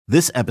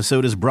This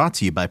episode is brought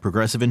to you by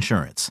Progressive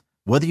Insurance.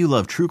 Whether you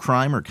love true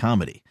crime or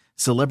comedy,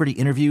 celebrity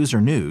interviews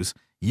or news,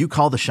 you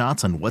call the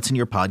shots on what's in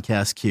your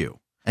podcast queue.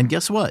 And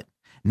guess what?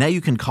 Now you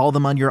can call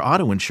them on your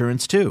auto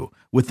insurance too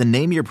with the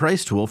Name Your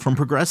Price tool from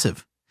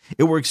Progressive.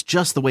 It works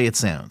just the way it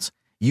sounds.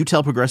 You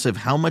tell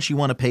Progressive how much you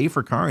want to pay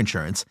for car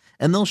insurance,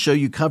 and they'll show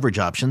you coverage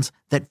options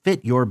that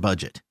fit your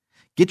budget.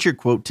 Get your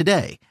quote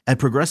today at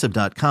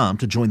Progressive.com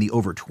to join the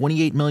over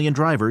 28 million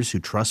drivers who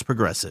trust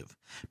Progressive.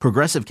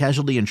 Progressive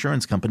Casualty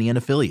Insurance Company and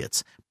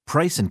Affiliates.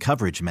 Price and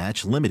coverage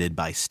match limited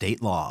by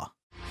state law.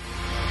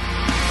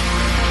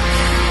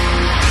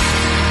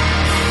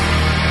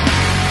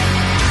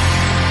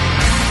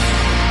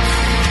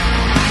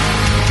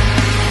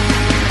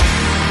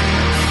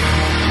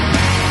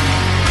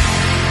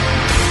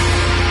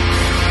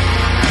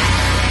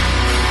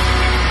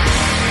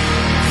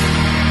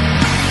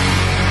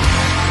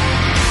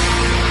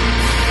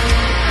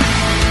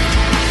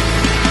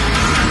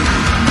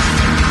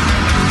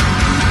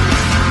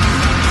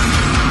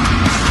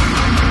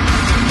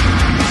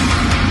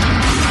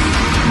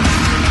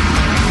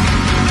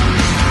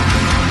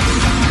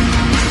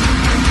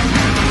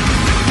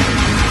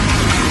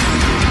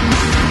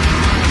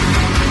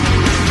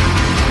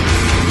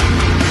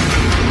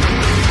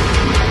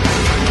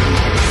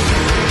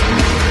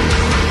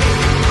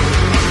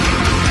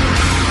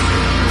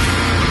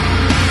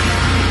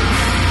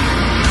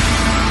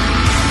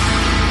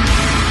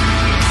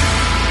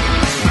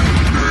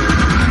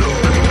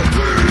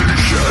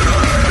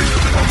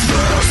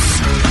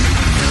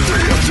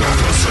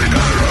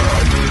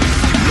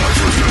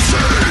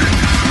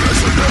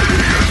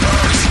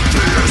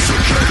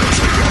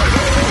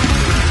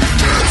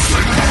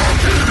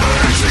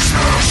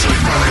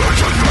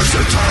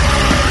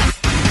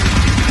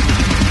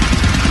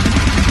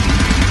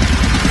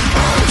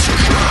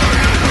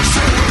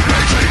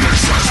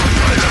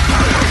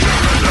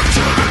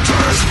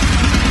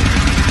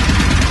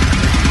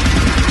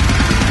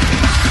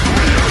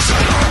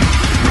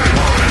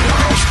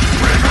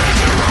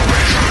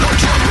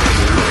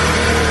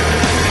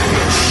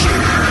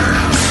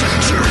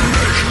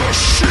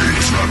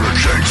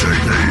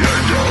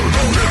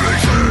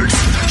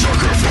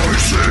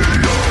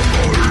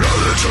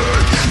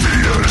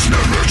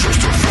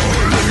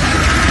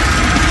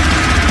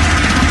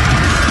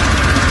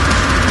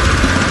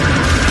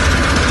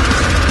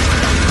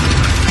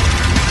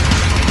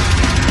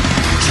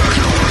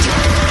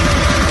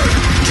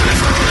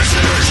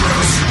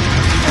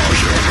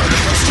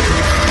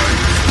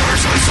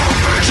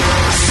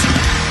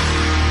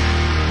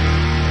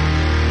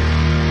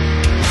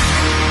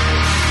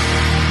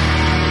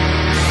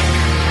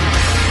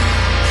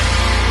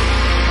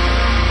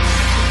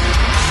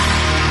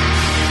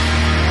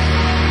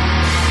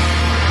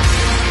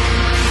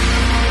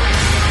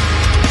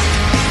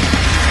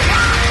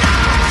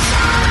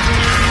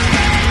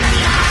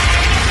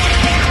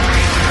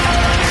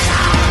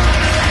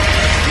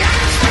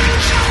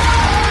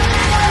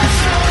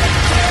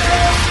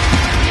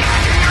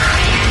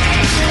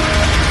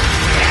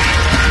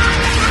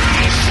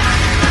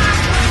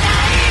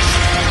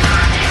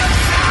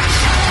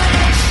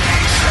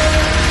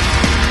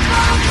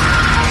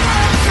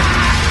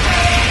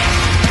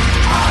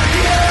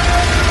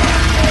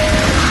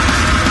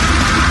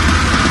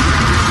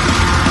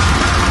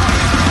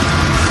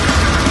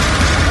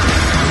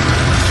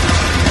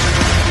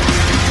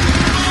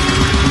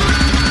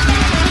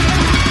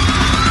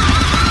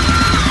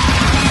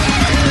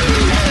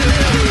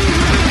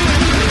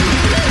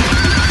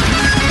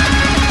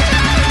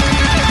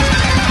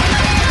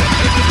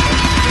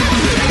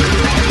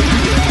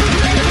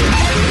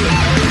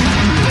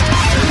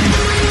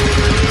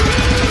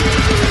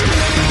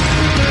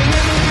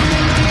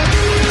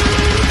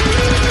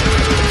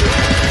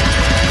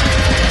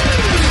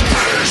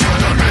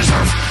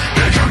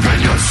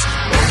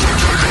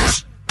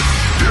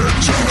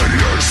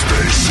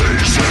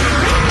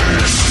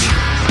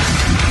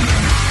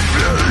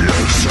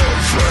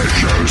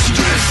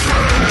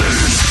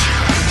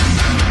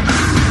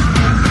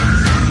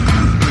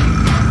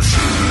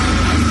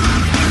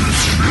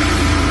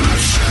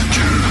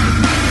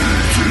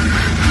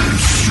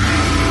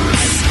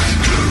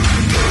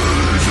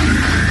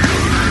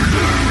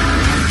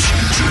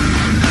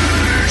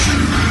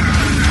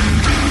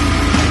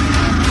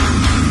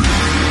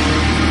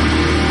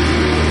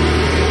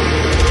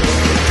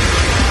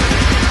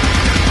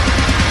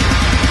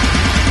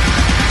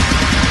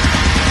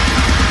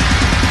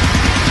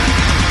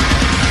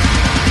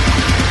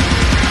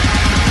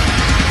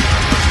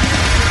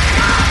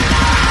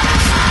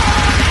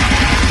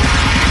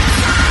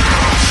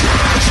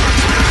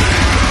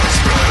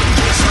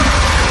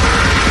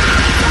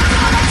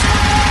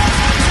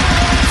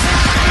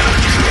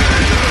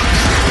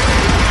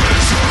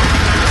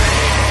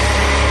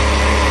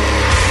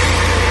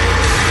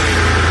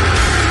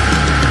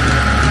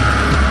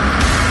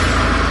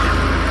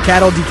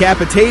 Cattle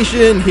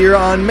Decapitation here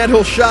on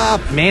Metal Shop.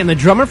 Man, the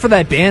drummer for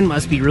that band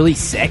must be really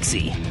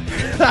sexy.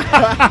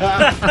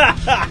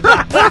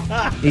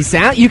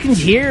 You can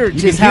hear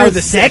just how the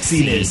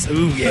sexiness.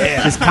 Ooh,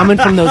 yeah. Just coming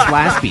from those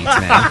blast beats,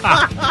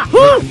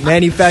 man.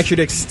 Manufactured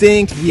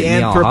Extinct, the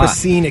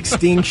Anthropocene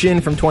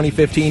Extinction from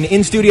 2015.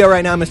 In studio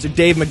right now, Mr.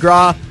 Dave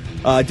McGraw.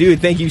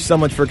 Dude, thank you so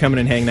much for coming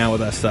and hanging out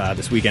with us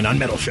this weekend on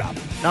Metal Shop.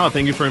 No,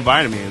 thank you for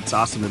inviting me. It's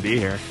awesome to be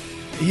here.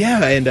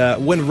 Yeah,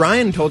 and when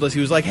Ryan told us, he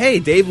was like, hey,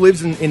 Dave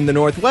lives in the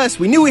Northwest,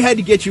 we knew we had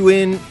to get you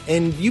in,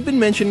 and you've been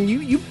mentioning,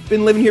 you've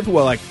been living here for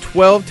what, like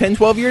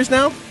 12 years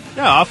now?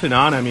 Yeah, off and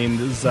on. I mean,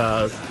 this is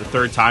the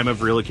third time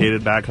I've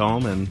relocated back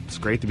home, and it's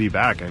great to be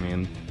back. I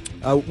mean...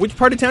 which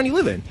part of town you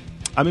live in?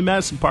 I'm in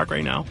Madison Park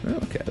right now. Oh,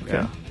 okay.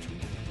 Yeah.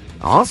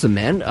 Awesome,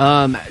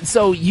 man.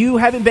 So you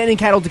haven't been in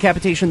Cattle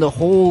Decapitation the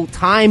whole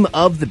time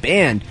of the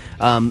band.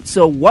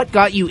 So what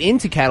got you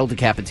into Cattle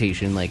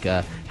Decapitation? Like,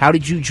 how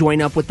did you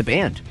join up with the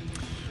band?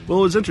 Well,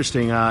 it was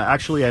interesting.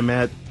 Actually, I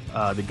met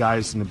the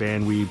guys in the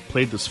band. We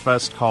played this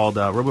fest called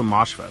Robot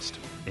Mosh Fest,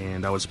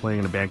 and I was playing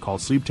in a band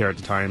called Sleep Terror at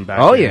the time back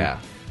in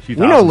 2006.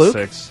 We know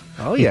Luke.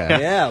 Oh, yeah.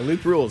 Yeah,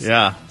 Luke rules.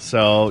 Yeah.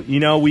 So,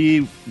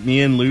 me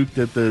and Luke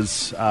did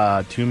this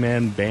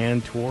two-man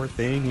band tour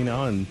thing,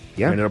 and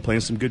we ended up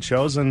playing some good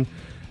shows and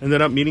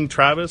ended up meeting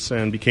Travis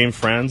and became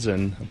friends.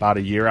 And about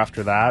a year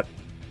after that,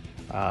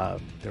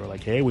 they were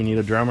like, hey, we need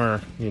a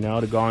drummer,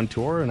 to go on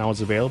tour, and I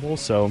was available.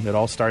 So it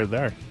all started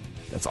there.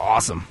 That's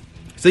awesome.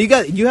 So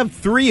you have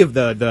 3 of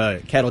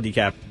the Cattle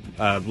Decap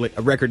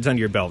records under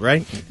your belt,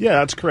 right? Yeah,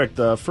 that's correct.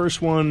 The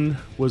first one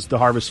was The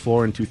Harvest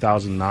Floor in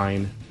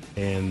 2009,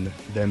 and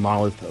then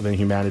Monolith of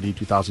Inhumanity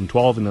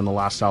 2012, and then the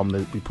last album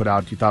that we put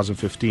out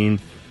 2015,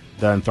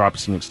 The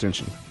Anthropocene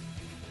Extinction.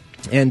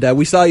 And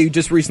we saw you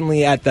just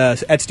recently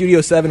at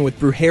Studio 7 with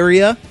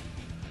Brujeria.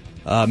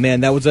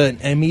 Man, that was an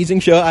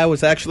amazing show. I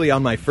was actually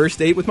on my first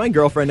date with my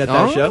girlfriend at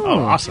that show. Oh,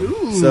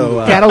 awesome.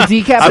 So, Cattle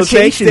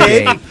Decapitation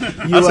Day.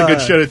 That's a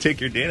good show to take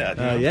your date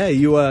at. Yeah,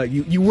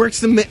 you worked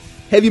some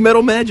heavy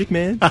metal magic,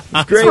 man.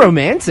 It's great. It's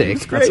romantic.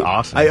 It's great. That's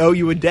awesome. I owe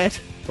you a debt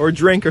or a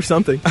drink or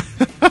something.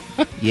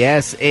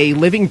 Yes, a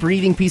living,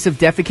 breathing piece of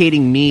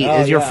defecating meat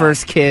is your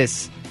first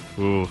kiss.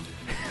 Ooh.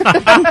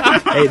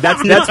 Hey,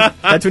 that's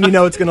when you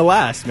know it's going to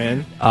last,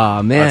 man.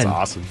 Oh, man. That's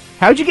awesome.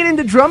 How'd you get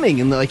into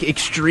drumming and like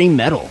extreme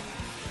metal?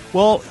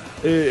 Well,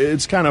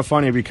 it's kind of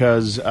funny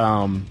because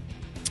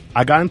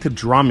I got into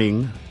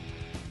drumming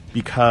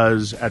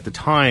because at the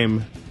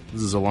time,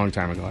 this is a long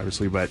time ago,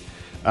 obviously, but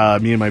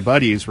me and my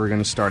buddies were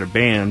going to start a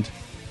band,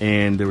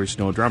 and there was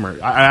no drummer.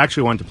 I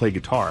actually wanted to play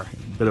guitar,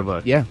 a bit of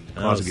a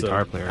closet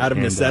guitar player. Out of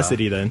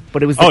necessity, then.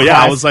 But it was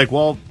I was like,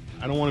 well,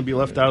 I don't want to be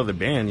left out of the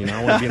band,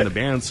 I want to be in the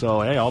band,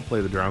 so hey, I'll play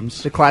the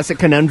drums. The classic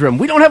conundrum.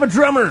 We don't have a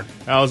drummer.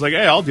 I was like,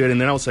 hey, I'll do it,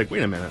 and then I was like,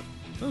 wait a minute,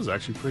 that was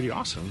actually pretty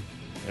awesome.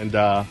 And,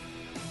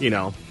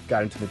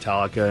 got into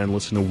Metallica and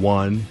listened to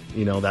One,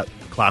 that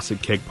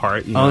classic kick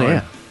part. And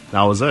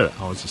that was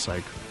it. I was just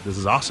like, this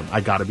is awesome. I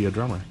got to be a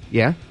drummer.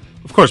 Yeah.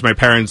 Of course, my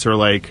parents are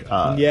like,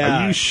 are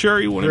you sure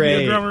you want to be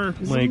a drummer?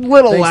 Like,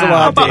 little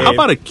loud. How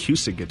about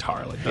acoustic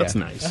guitar? Like, that's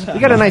nice. We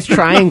got a nice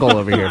triangle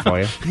over here for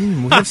you.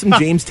 We have some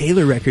James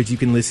Taylor records you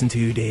can listen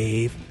to,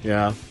 Dave.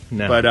 Yeah.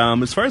 No. But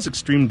as far as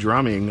extreme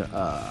drumming,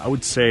 I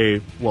would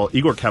say,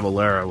 Igor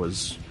Cavalera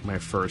was my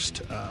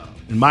first,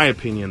 in my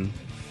opinion,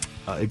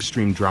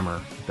 extreme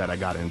drummer that I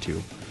got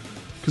into.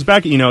 Because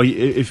back,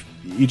 if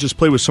you just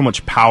play with so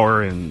much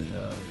power and,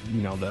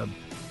 the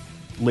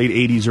late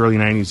 80s, early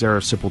 90s era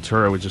of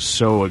Sepultura was just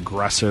so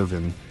aggressive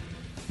and,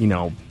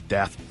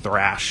 death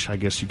thrash, I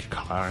guess you could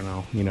call it, I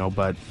don't know,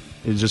 but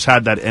it just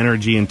had that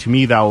energy, and to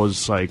me that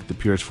was like the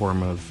purest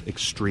form of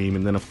extreme.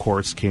 And then of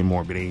course came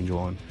Morbid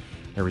Angel and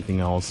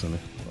everything else, and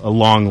a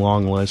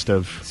long list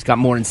of... It's got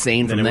more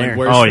insane from there.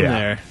 Oh yeah.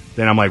 There.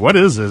 Then I'm like, what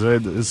is this?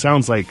 It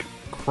sounds like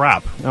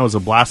crap. That was a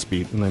blast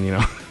beat. And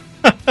then,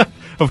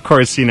 of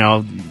course,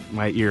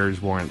 my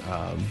ears weren't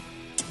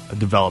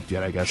developed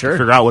yet, I guess, to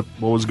figure out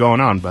what was going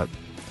on, but...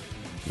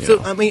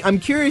 So, I mean, I'm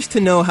curious to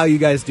know how you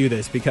guys do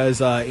this,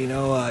 because,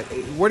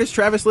 where does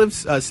Travis live?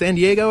 San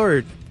Diego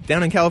or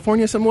down in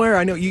California somewhere?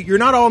 I know you're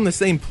not all in the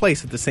same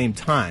place at the same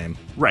time.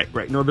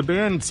 Right. No, the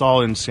band's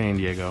all in San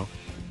Diego,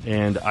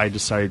 and I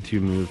decided to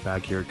move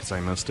back here because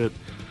I missed it.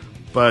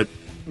 But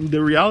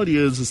the reality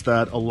is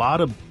that a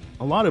lot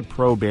of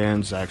pro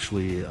bands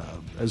actually,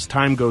 as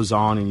time goes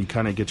on and you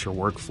kind of get your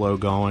workflow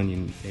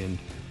going and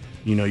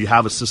you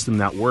have a system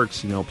that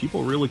works,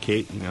 people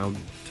relocate,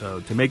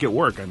 to make it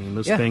work. I mean,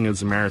 this thing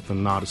is a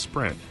marathon, not a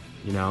sprint,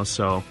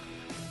 so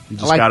you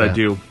just got to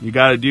do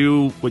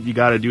what you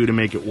got to do to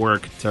make it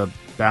work, to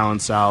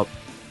balance out,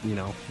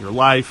 your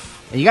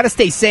life. And you got to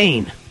stay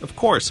sane. Of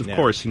course.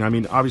 I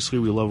mean, obviously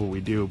we love what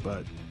we do,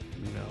 but,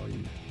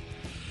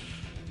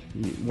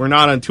 we're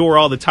not on tour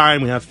all the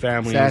time. We have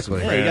families.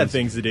 Exactly. And friends, you got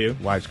things to do.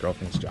 Wives,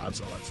 girlfriends, jobs,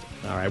 all that stuff.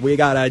 All right, we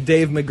got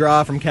Dave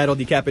McGraw from Cattle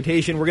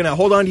Decapitation. We're going to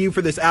hold on to you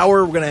for this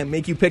hour. We're going to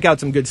make you pick out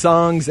some good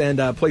songs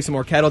and play some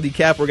more Cattle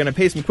Decap. We're going to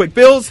pay some quick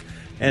bills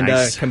and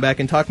come back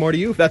and talk more to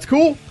you, if that's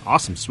cool.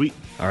 Awesome, sweet.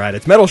 All right,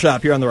 it's Metal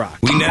Shop here on The Rock.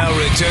 We now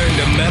return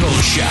to Metal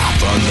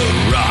Shop on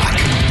The Rock.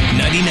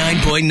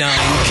 99.9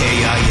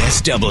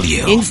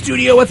 KISW. In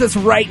studio with us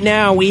right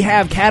now, we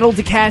have Cattle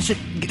Decapitation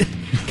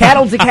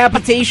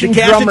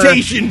drummer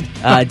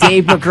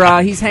Dave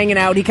McGraw. He's hanging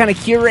out. He kind of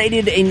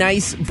curated a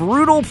nice,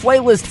 brutal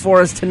playlist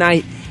for us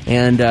tonight.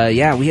 And,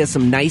 we have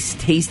some nice,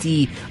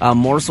 tasty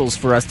morsels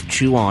for us to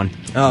chew on.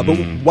 But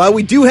while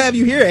we do have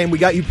you here, and we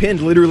got you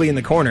pinned literally in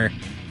the corner,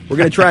 we're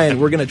gonna try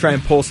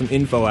and pull some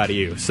info out of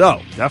you.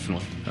 So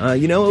Definitely.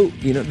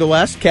 The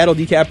last Cattle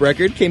Decap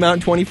record came out in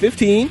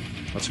 2015.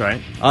 That's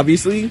right.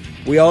 Obviously,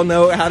 we all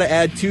know how to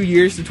add 2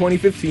 years to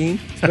 2015.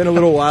 It's been a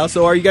little while.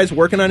 So, are you guys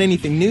working on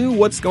anything new?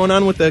 What's going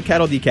on with the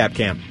Cattle Decap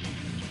camp?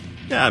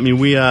 Yeah, I mean,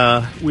 we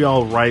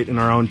all write in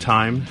our own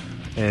time,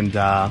 and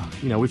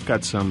we've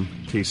got some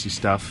tasty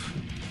stuff,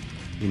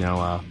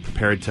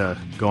 prepared to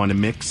go on a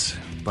mix.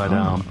 But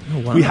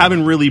we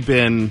haven't really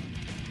been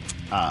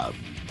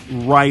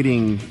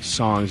writing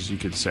songs, you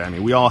could say. I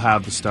mean, we all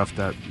have the stuff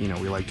that we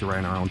like to write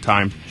in our own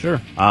time.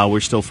 Sure. We're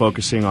still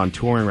focusing on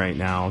touring right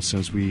now,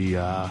 since we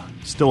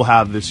still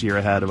have this year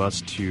ahead of us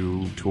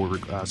to tour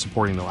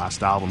supporting the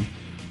last album.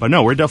 But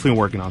no, we're definitely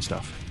working on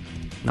stuff.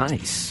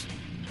 Nice.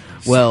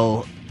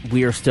 Well,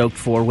 we are stoked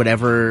for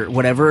whatever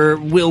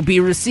will be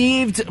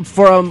received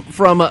from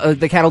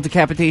the Cattle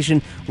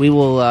Decapitation. We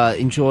will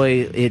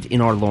enjoy it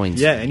in our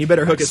loins. Yeah, and you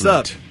better hook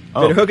Excellent. us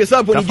up. Better hook us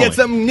up when you get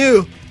something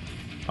new.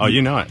 Oh,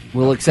 you know it.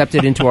 We'll accept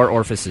it into our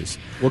orifices.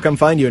 We'll come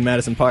find you in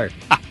Madison Park.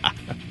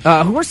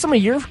 Who are some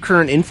of your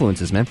current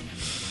influences, man?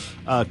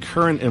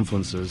 Current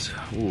influences.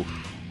 Ooh,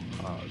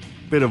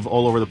 bit of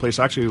all over the place.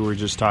 Actually, we were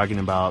just talking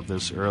about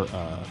this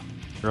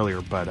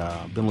earlier, but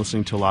been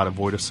listening to a lot of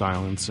Void of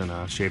Silence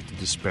and Shape to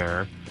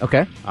Despair.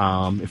 Okay. If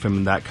I'm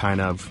in that kind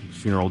of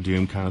funeral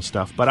doom kind of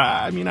stuff. But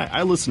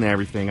I listen to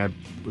everything. I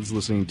was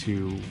listening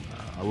to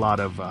a lot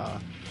of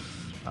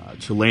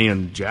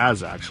Chilean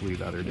jazz, actually,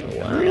 the other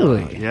day.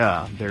 Really?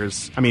 Yeah.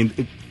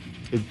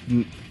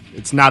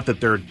 It's not that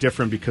they're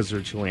different because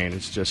they're Chilean.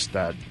 It's just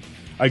that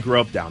I grew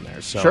up down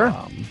there. So, sure.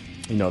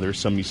 There's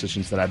some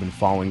musicians that I've been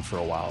following for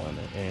a while,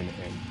 and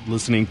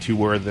listening to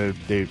where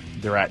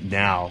they're at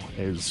now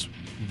is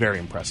very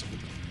impressive.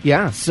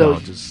 Yeah, so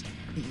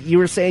you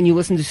were saying you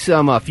listened to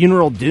some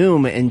Funeral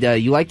Doom, and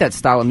you like that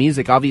style of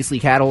music. Obviously,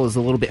 Cattle is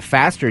a little bit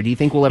faster. Do you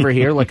think we'll ever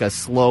hear like a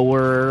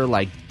slower,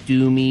 like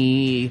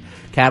doomy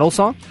Cattle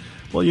song?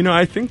 Well,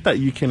 I think that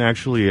you can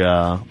actually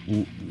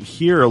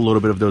hear a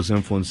little bit of those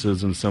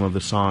influences in some of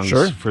the songs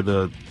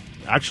for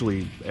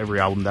actually every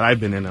album that I've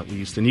been in, at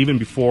least. And even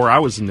before I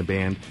was in the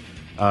band,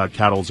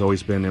 Cattle's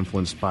always been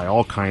influenced by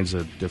all kinds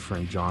of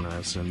different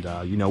genres. And,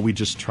 we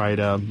just try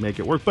to make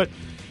it work. But,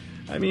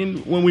 I mean,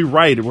 when we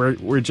write,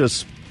 we're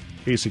just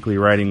basically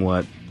writing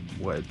what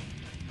we're,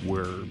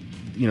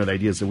 the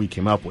ideas that we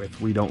came up with.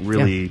 We don't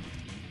really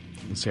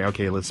say,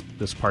 okay,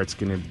 this part's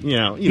going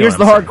to, here's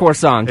the hardcore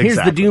song. Exactly.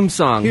 Here's the doom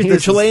song. Here's the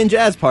Chilean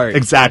jazz part.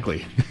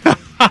 Exactly.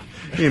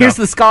 Here's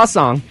the ska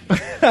song.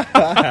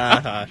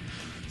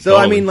 So,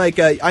 I mean,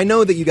 I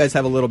know that you guys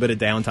have a little bit of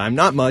downtime,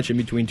 not much in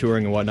between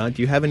touring and whatnot.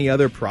 Do you have any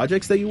other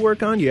projects that you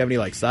work on? Do you have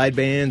any, side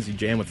bands? Do you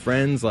jam with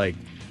friends?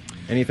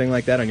 Anything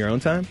like that on your own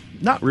time?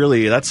 Not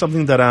really. That's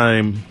something that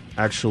I'm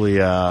actually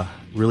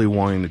really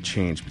wanting to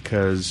change,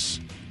 because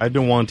I've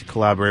been wanting to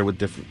collaborate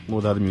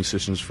with other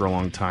musicians for a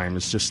long time.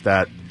 It's just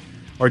that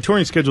our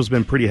touring schedule's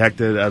been pretty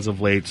hectic as of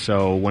late,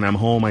 so when I'm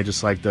home, I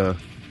just like to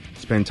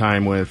spend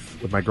time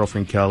with my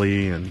girlfriend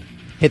Kelly and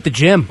hit the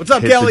gym. What's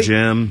up, hit Kelly? the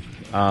gym.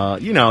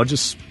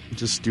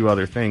 Just do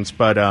other things,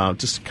 but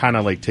just kind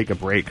of take a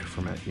break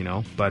from it,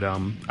 But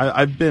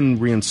I've been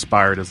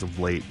re-inspired as of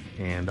late,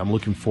 and I'm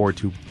looking forward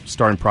to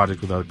starting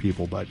projects with other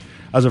people. But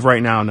as of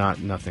right now,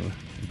 nothing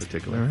in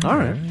particular. All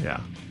right. Yeah.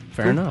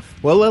 Fair enough.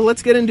 Well,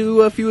 let's get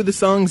into a few of the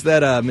songs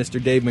that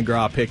Mr. Dave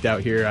McGraw picked out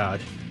here.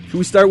 Should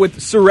we start with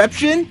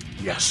Surreption?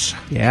 Yes.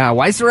 Yeah,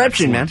 why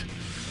Surreption, man?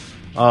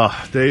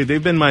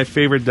 They've been my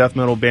favorite death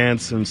metal band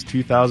since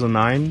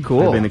 2009.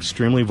 Cool. They've been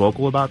extremely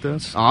vocal about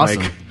this.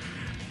 Awesome.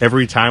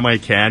 Every time I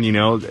can,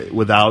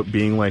 without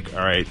being all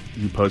right,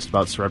 you post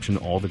about Surreption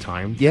all the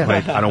time. Yeah.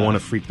 I don't want to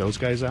freak those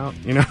guys out,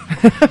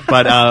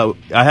 But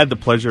I had the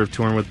pleasure of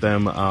touring with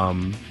them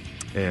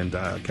and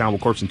Cannibal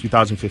Corpse in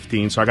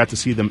 2015, so I got to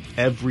see them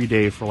every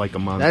day for a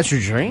month. That's your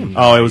dream.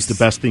 Oh, it was the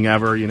best thing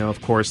ever.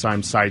 Of course,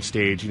 I'm side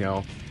stage,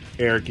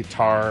 air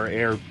guitar,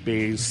 air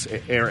bass,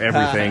 air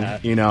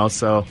everything,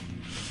 so...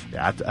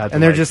 Yeah,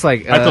 and they're just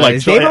like,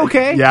 is Dave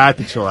okay? Yeah, I have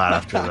to chill out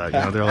after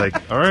that. They're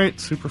like, all right,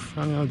 super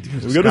fun.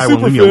 Dude, we got a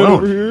super fan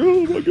over here.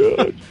 Oh, my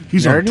God.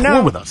 He's on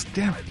tour with us.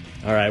 Damn it.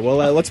 All right,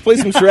 well, let's play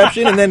some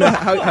Surreption, and then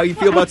how you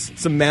feel about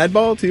some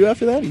Madball, too,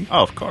 after that?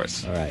 Oh, of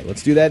course. All right,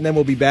 let's do that, and then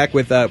we'll be back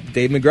with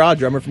Dave McGraw,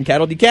 drummer from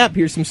Cattle Decap.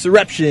 Here's some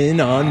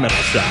Surreption on Metal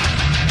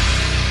Shop.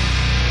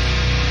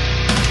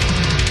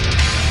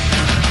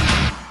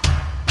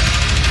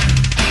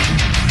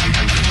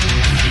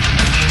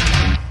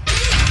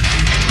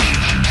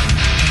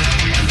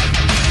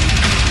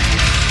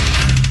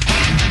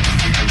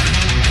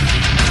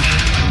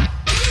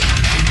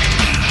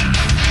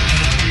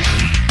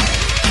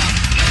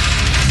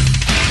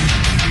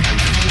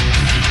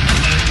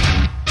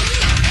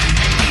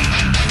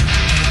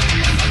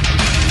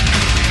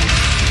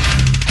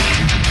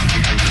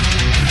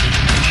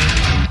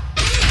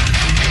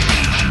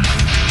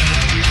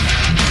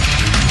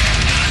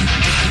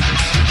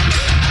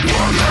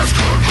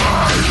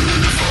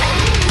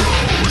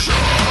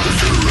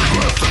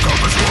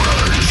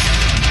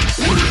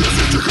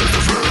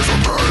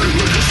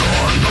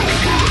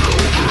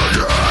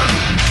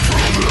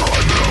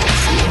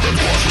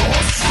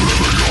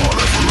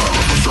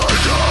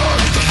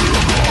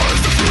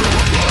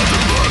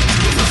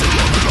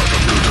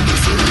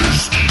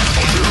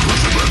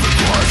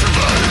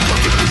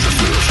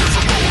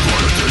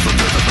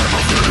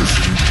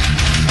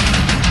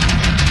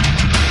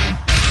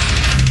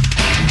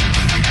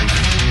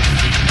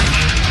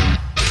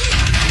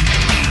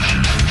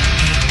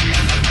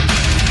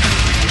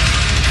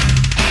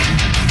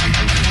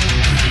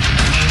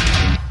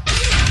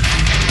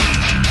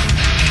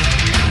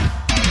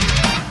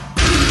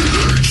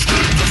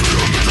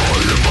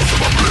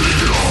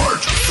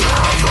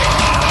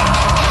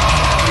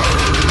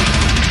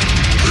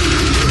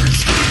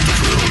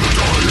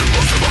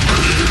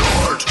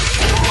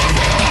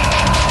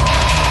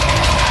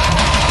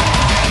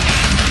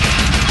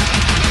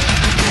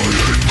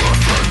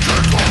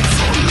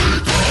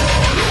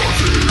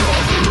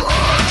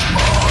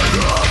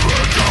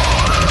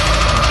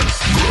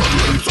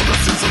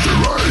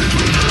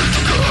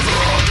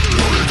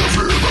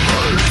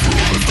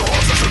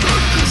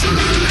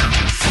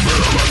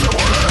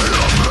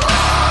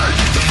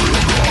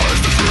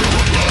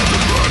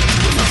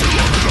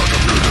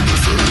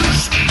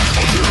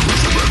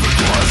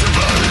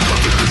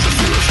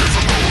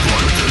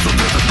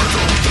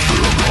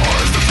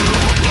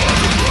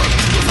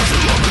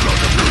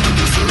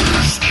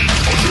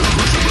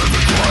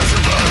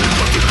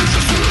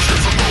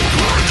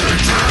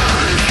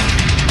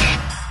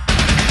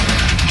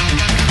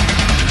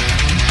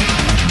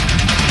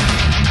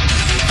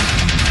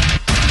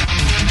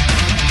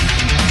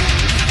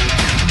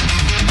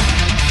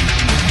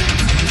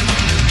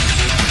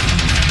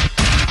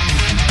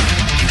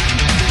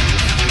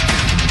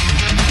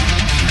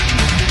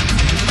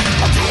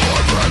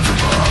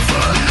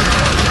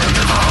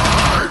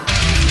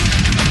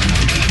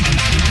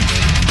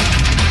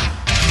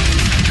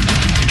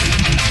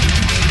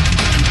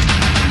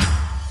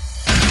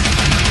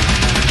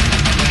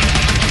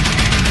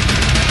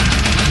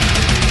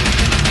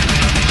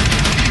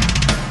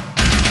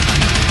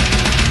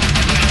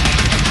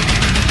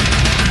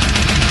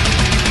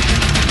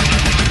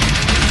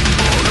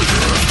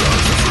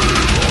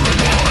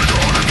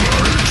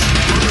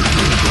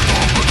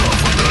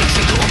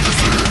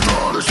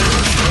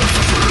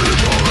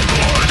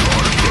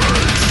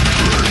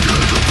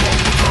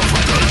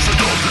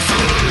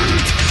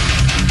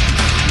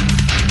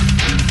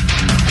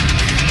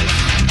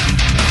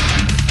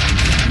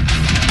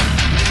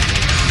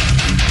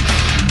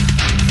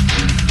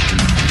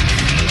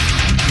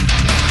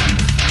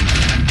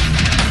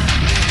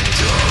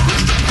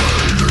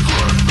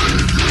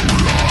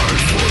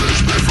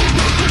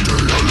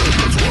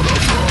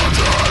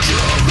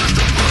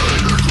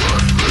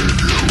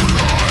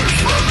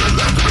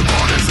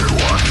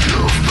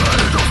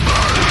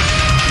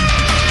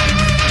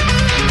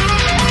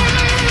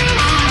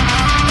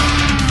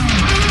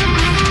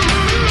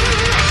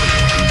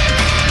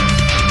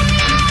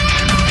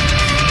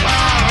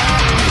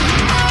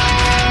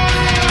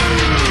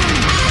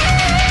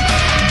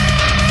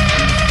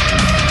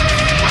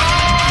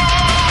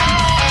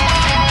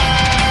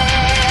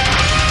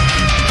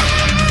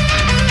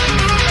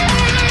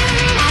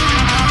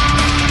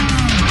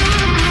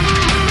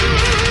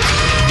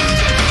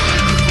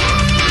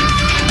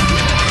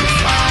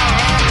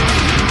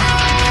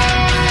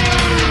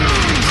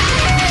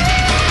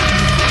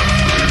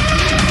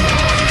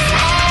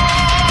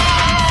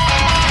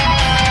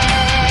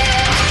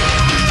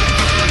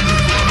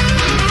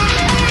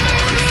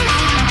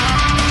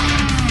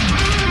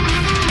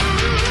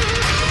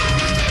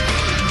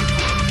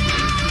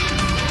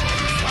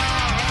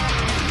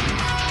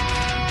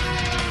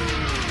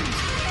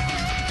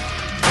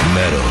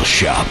 Metal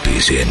Shop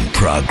is in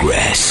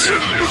progress. This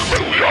is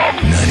Metal Shop.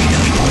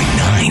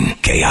 99.9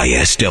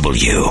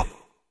 KISW.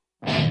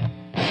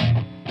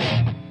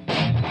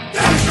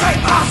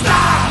 Demonstrate my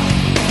style.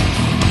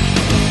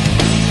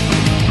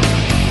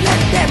 Let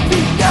that be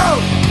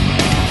known.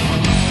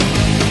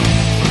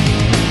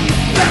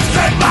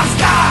 Demonstrate my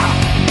style.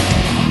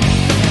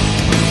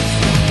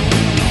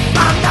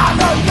 I'm not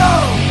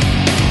alone.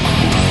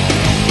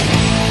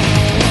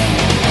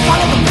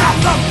 Follow the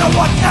path of no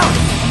one else.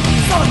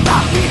 So it's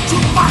not being true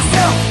to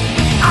myself.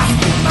 I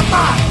speak my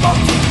mind from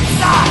deep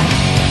inside.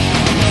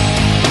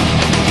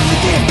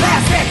 You get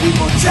past that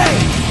people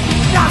change.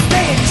 Now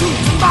staying true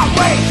to my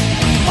ways.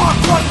 On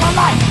towards my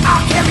life,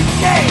 I'll carry the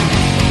name.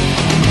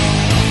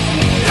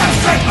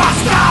 Demonstrate my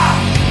style.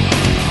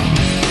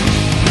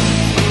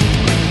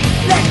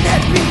 Let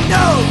that be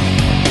known.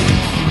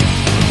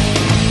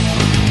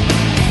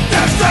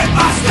 Demonstrate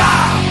my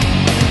style.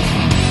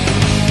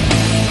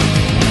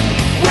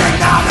 We're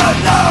not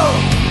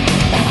alone.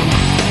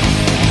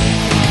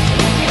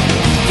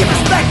 Give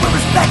respect where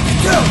respect is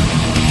due.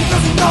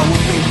 Because we know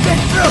what we've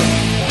been through.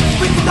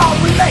 We can all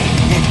relate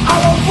in our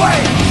own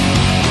way.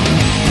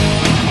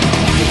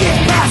 You get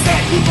past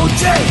that people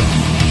change.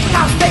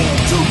 But I'm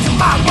staying true to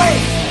my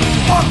ways.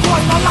 On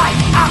towards my life,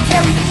 I'll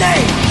carry the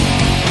name.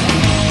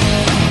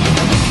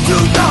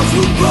 To those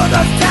who put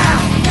us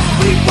down,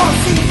 we won't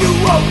see you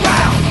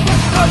around.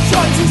 Cause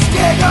you're too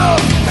scared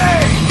of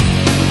me.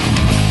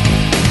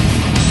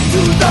 To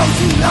those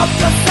who love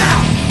the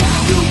sound,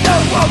 you know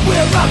what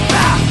we're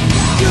about.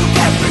 You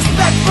get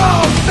respect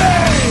from me.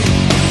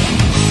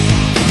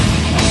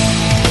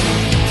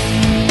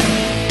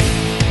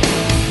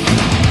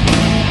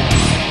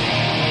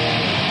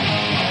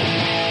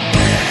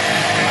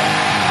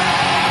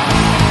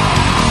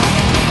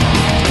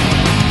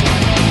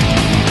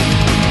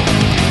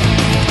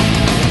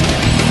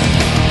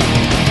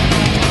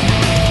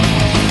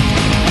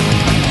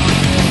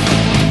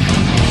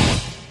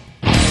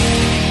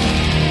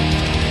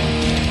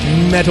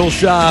 Metal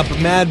Shop,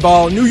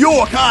 Madball, New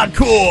York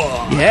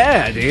Hardcore.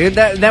 Yeah, dude.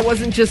 That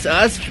wasn't just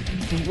us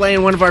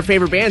playing one of our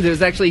favorite bands. It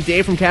was actually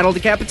Dave from Cattle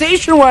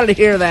Decapitation wanted to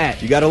hear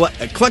that. You got a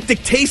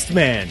eclectic taste,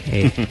 man.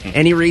 Hey,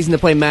 any reason to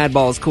play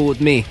Madball is cool with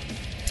me.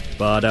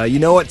 But you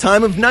know what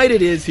time of night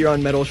it is here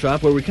on Metal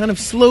Shop, where we kind of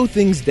slow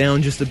things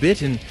down just a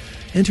bit and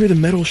enter the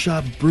Metal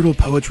Shop Brutal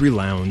Poetry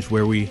Lounge,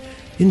 where we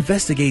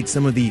investigate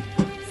some of the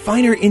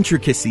finer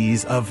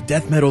intricacies of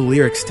death metal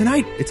lyrics.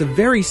 Tonight, it's a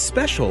very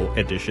special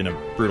edition of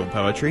Brutal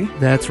Poetry.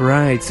 That's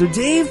right. So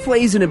Dave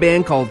plays in a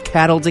band called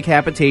Cattle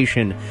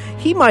Decapitation.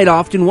 He might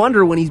often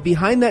wonder when he's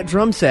behind that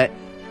drum set,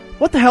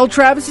 what the hell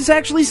Travis is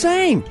actually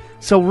saying?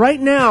 So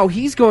right now,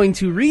 he's going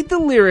to read the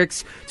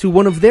lyrics to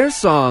one of their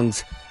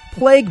songs,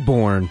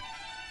 Plagueborn.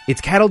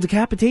 It's Cattle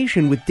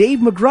Decapitation with Dave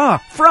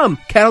McGraw from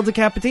Cattle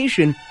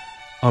Decapitation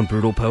on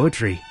Brutal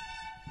Poetry.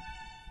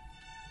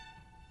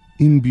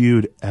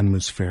 Imbued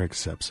atmospheric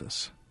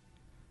sepsis.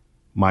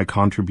 My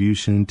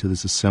contribution to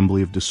this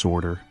assembly of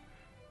disorder,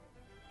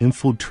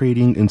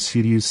 infiltrating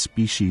insidious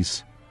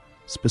species,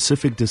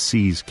 specific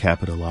disease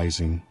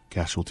capitalizing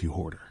casualty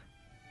hoarder.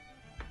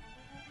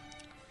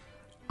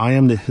 I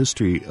am the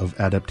history of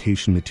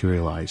adaptation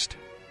materialized.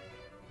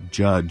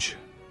 Judge,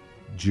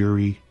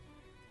 jury,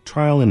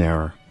 trial and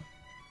error.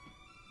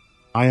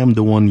 I am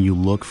the one you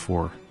look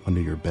for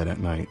under your bed at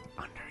night.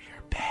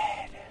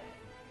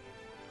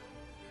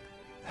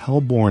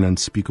 Hellborn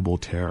unspeakable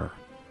terror.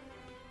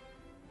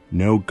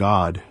 No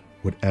God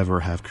would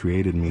ever have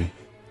created me.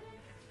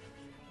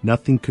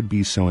 Nothing could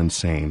be so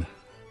insane.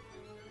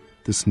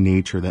 This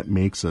nature that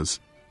makes us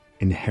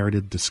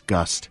inherited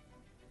disgust,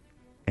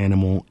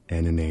 animal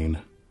and inane,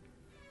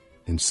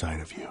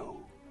 inside of you.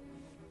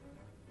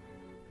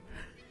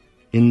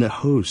 In the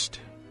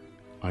host,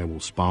 I will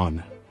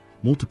spawn,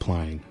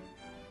 multiplying,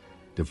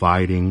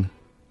 dividing,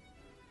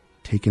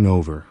 taking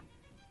over.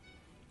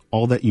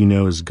 All that you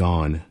know is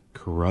gone.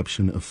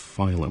 Corruption of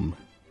phylum,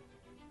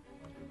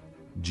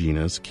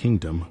 genus,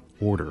 kingdom,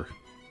 order.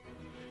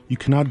 You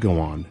cannot go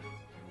on.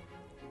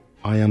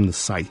 I am the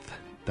scythe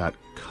that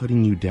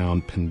cutting you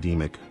down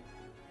pandemic.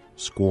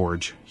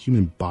 Scourge,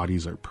 human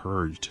bodies are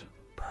purged.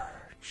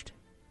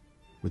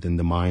 Within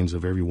the minds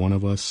of every one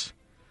of us,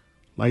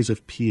 lies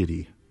of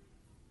piety,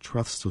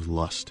 trusts of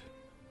lust,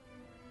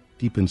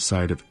 deep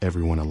inside of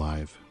everyone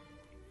alive.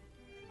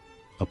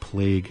 A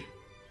plague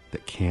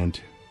that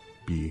can't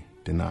be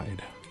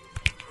denied.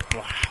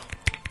 Wow.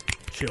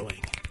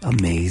 Chilling.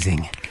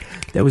 Amazing.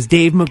 That was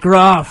Dave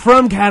McGraw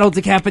from Cattle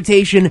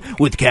Decapitation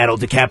with Cattle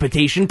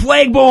Decapitation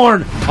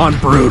Plagueborn on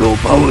Brutal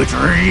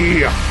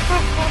Poetry.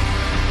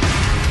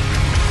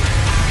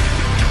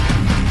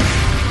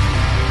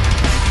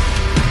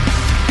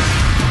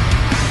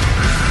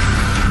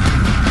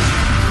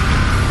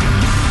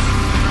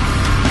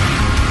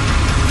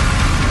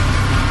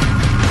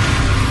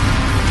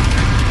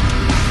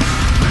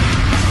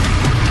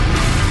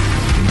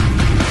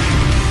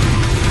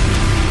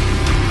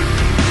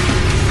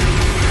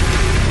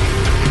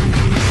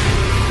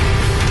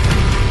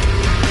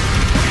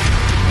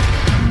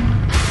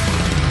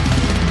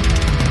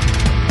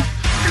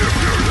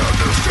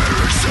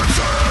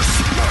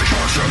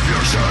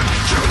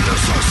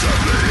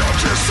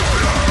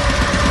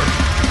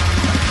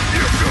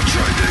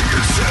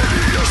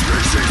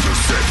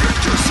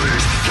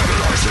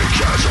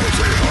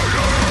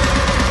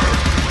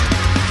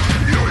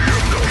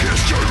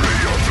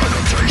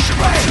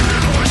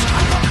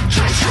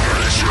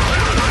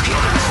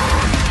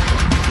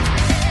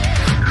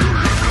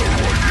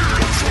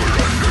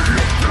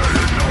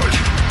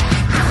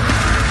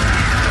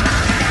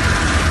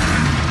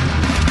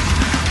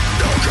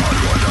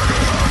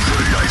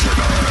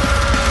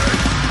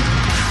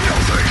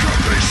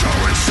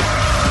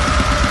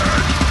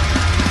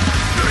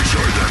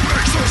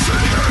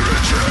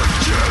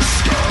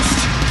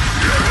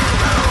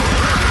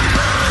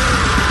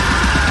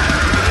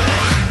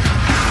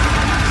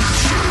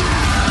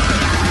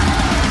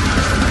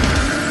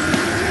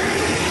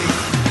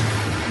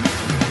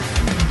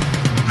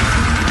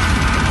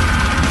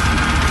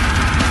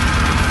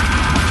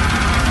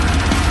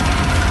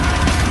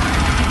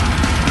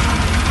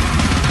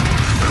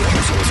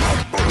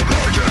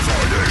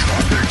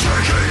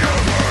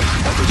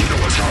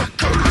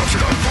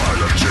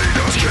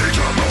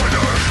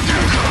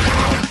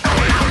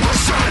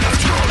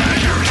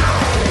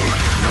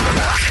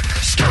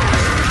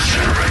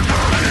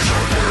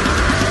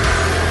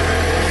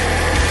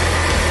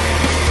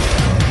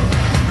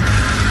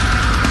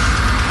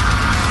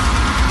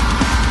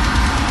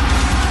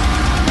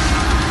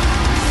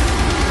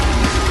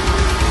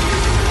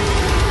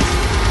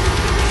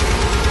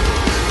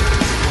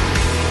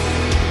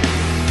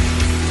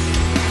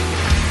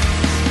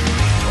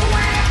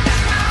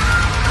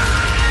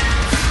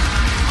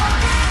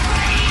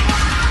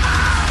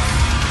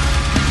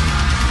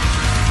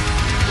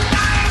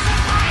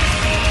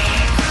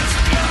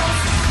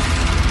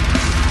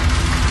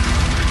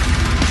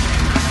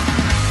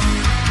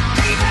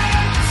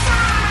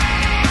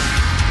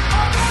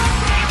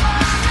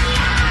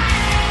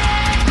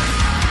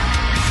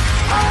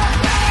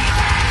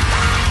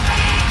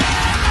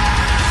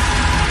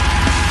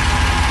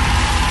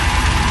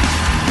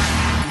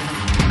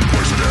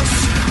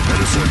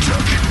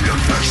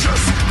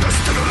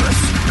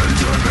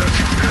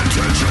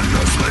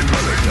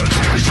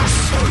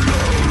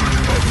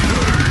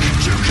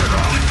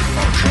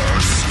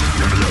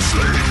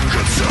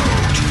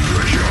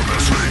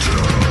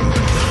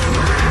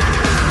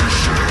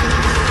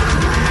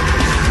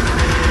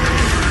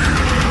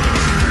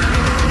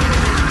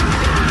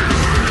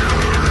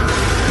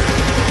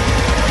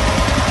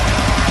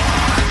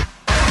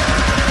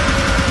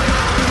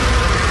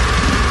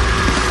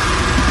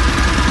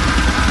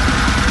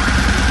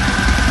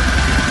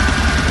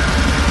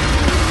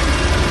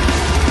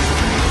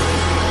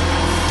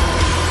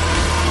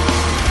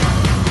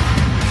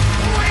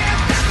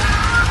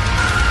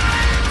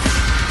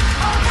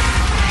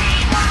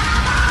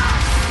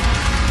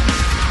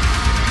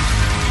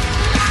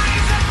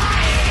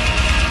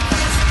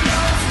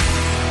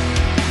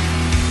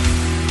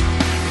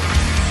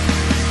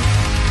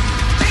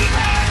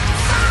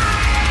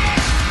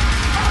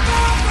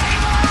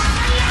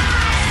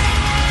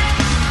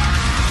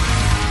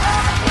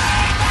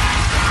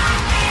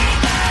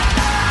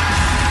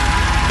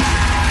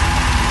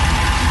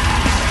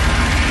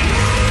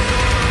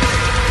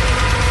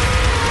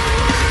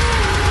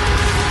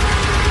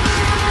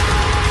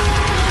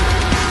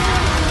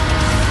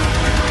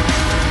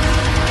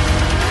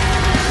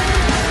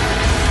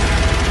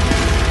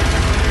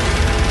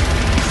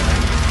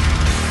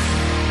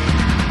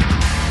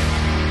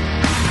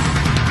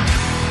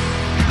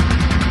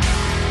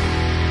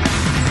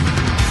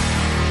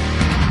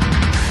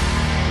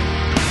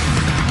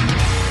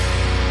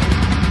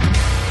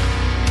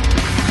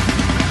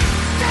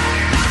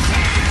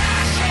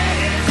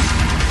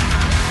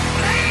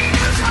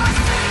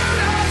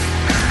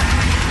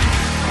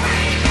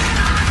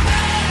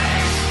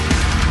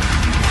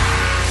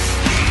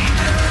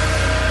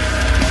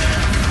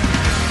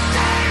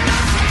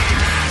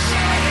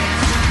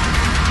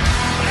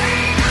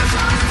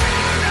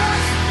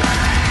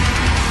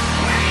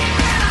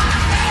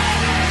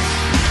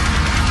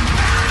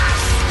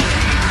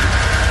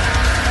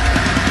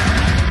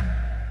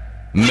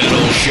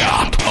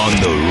 on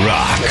the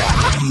Rock.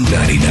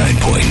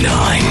 99.9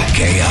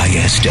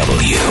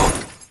 KISW.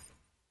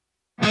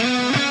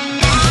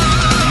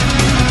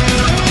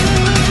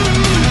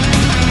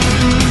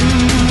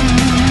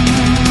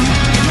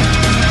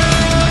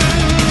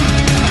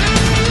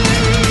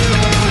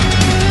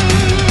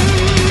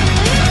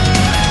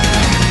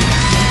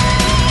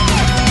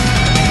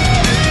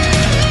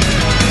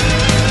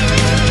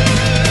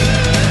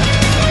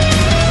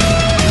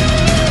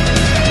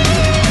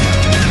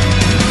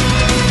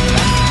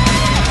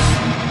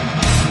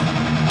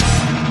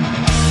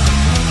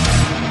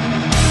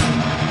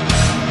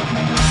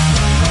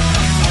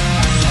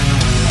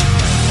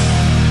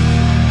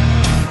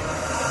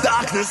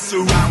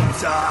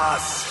 Surrounds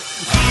us.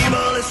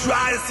 Evil is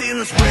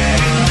rising,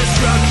 spreading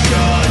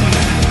destruction,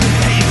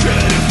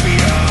 hatred and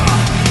fear.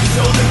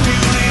 So the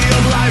beauty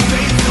of life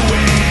fades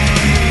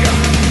away.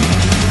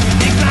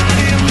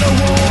 Igniting the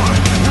war,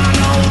 I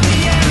know the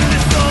end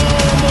is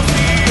almost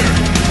here.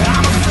 I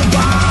must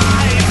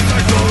survive,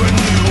 start for a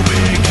new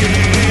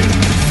beginning.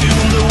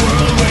 Soon the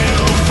world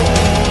will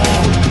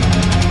fall.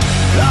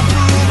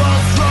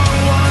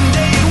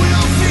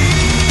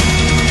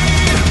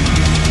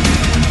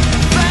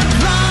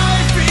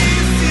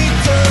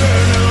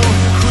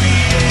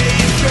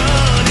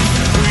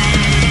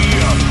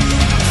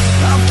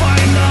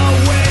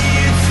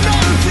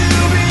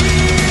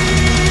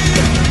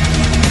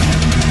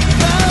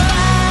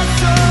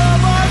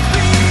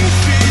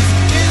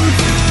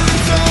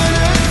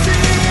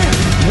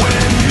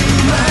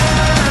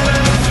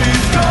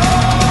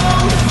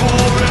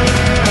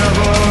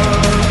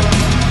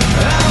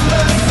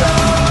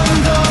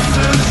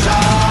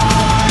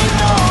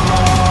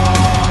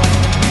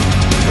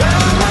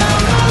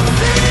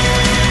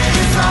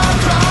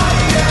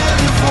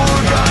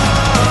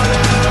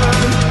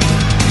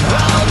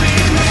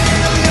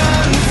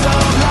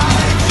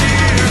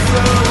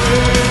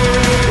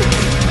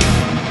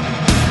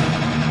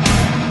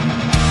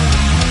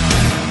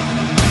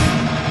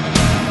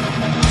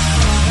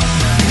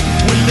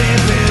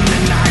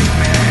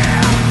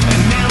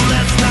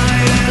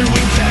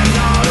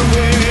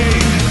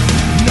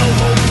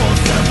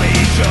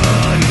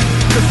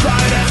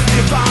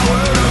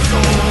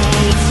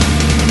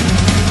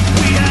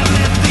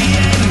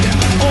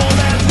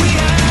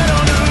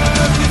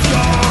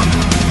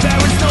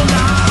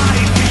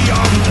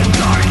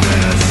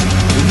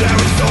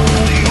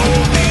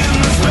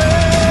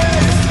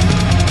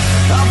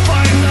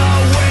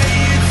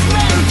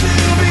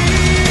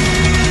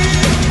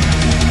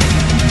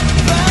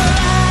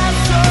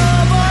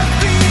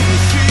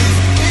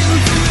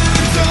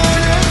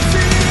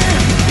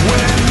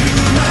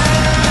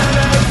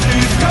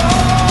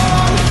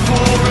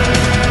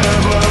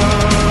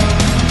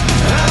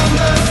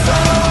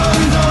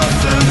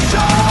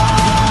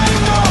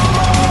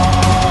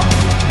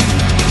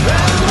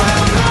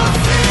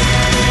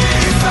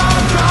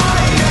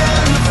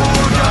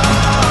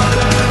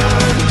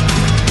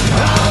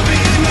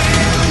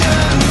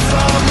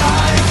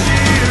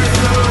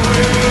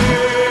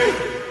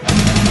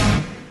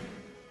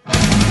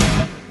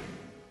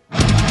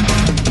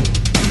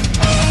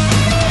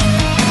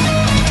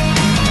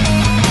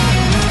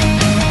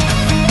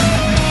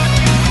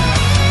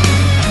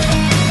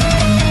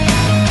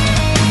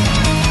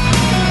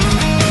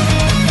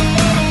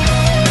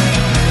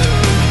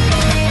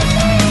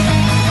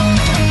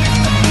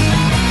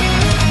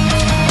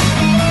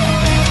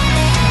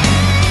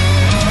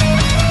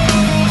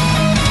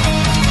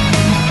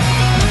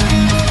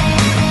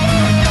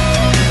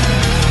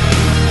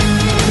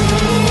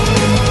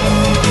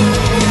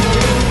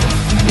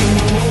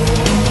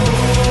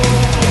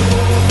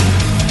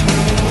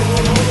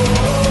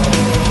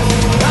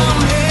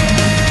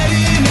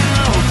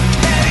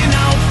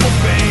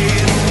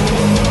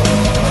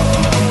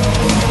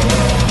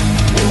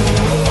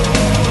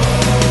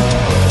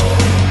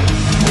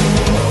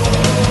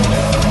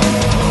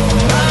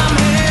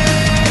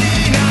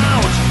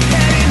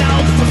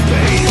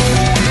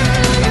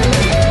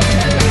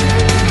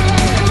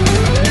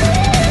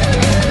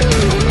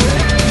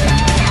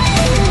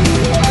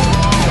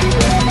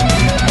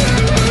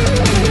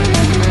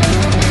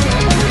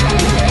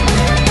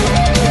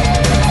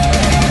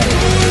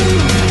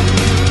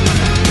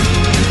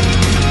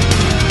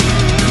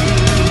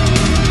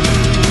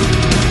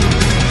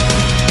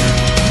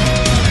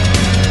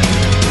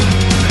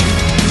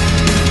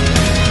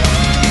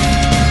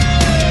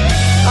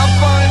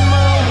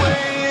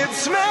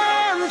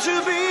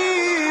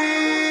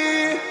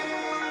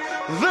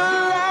 the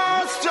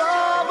last of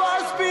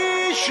our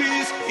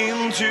species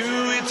into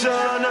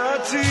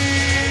eternity.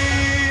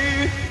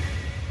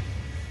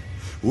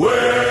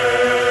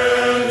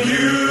 When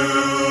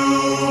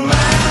humanity's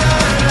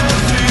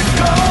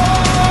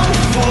gone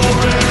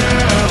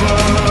forever,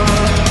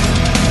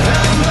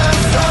 and the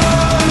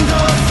sun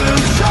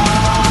doesn't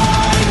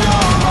shine no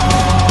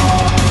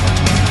more,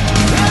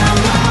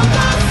 and all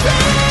the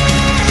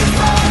seas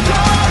are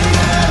dry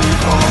and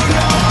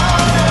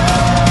forgotten,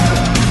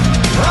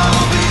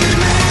 I'll be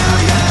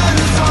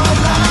millions of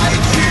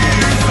light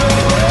years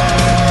away.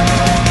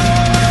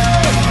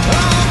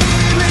 I'll be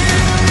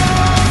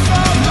millions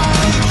of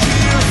light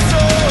years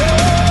away.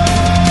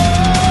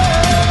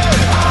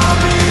 I'll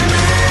be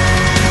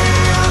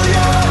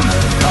millions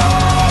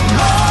of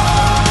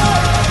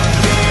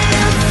light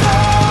years away.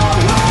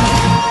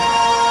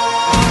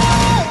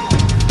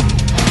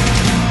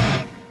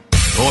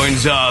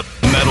 Horns up.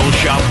 Metal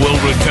Shop will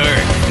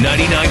return.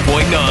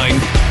 99.9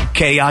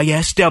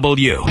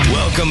 KISW.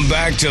 Welcome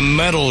back to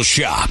Metal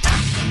Shop.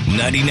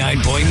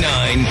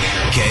 99.9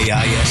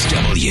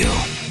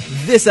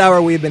 KISW. This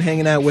hour we have been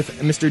hanging out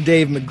with Mr.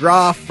 Dave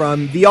McGraw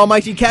from the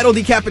Almighty Cattle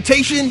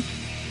Decapitation.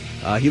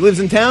 He lives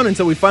in town, and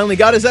so we finally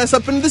got his ass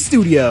up into the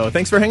studio.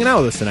 Thanks for hanging out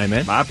with us tonight,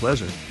 man. My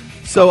pleasure.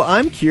 So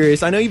I'm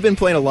curious. I know you've been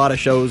playing a lot of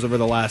shows over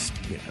the last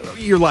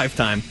your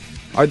lifetime.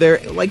 Are there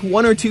like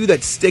one or two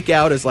that stick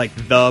out as like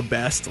the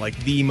best, like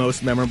the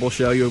most memorable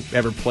show you've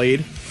ever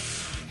played?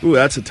 Ooh,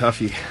 that's a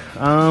toughie.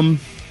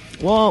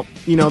 Well,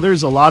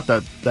 there's a lot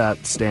that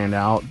stand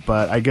out,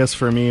 but I guess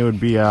for me it would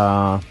be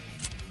I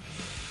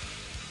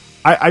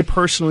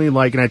personally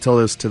like, and I tell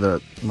this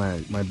to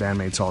my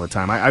bandmates all the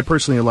time. I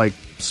personally like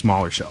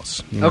smaller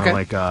shows. Okay.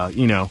 Like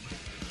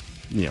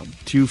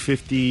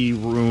 250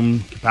 room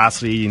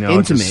capacity.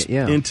 Intimate, just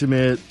yeah.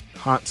 Intimate,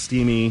 hot,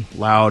 steamy,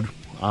 loud.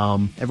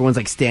 Everyone's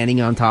like standing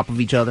on top of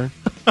each other.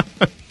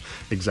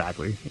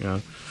 Exactly.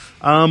 Yeah.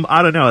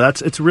 I don't know.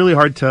 It's really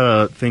hard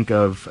to think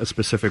of a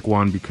specific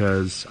one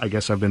because I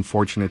guess I've been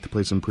fortunate to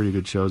play some pretty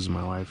good shows in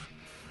my life.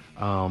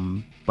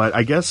 But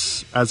I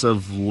guess as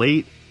of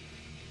late,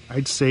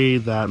 I'd say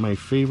that my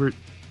favorite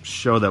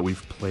show that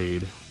we've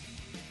played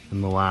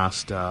in the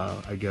last,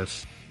 I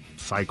guess,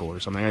 cycle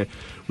or something.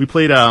 We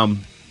played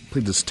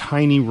this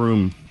tiny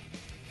room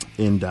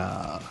in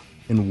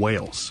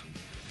Wales.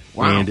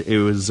 Wow. And it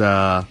was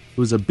a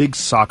big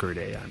soccer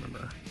day, I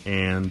remember.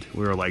 And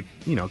we were like,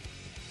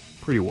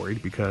 pretty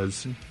worried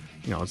because,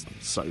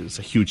 it's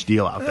a huge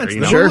deal out there. That's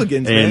the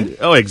hooligans, man.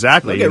 Oh,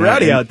 exactly. Get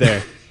rowdy out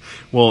there.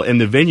 Well, and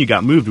the venue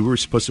got moved. We were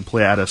supposed to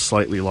play at a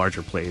slightly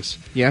larger place.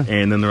 Yeah.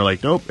 And then they're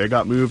like, nope, it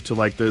got moved to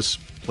like this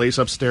place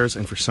upstairs.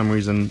 And for some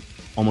reason,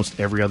 almost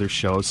every other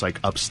show is like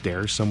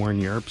upstairs somewhere in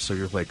Europe. So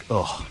you're like,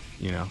 oh,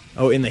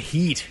 Oh, in the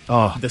heat.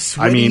 Oh, the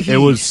sweaty heat. it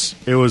was.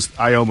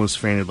 I almost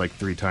fainted like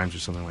 3 times or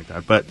something like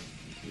that, but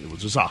it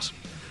was just awesome.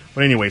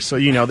 But anyway, so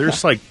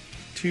there's like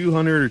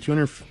 200 or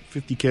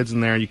 250 kids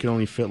in there. You could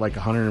only fit like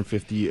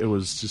 150. It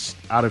was just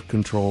out of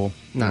control.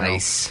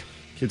 Nice.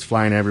 Kids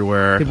flying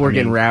everywhere. People were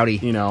getting rowdy.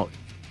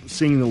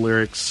 Singing the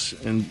lyrics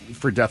and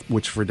for death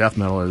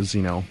metal is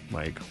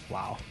like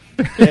wow.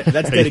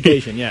 That's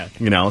dedication. Yeah.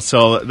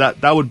 So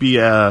that would be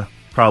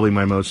probably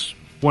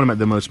one of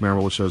the most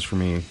memorable shows for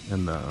me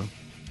in the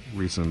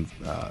recent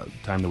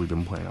time that we've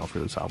been playing out for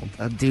this album.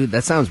 Dude,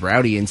 that sounds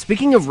rowdy. And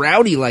speaking of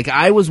rowdy, like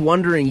I was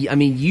wondering, I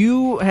mean,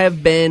 you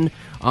have been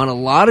on a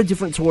lot of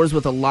different tours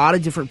with a lot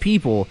of different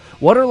people.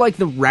 What are like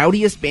the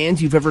rowdiest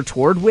bands you've ever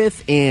toured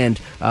with? And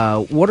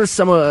what are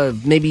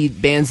some maybe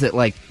bands that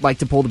like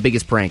to pull the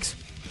biggest pranks?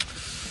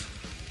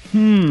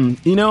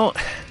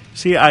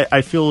 See,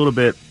 I feel a little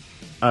bit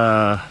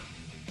not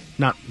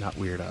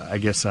weird. I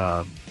guess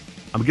I'm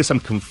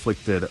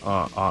conflicted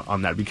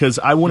on that because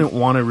I wouldn't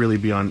want to really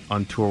be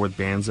on tour with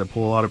bands that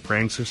pull a lot of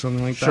pranks or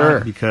something like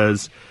that.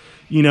 Because,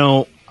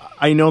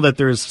 I know that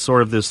there's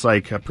sort of this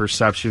like a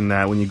perception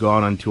that when you go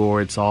out on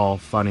tour, it's all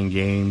fun and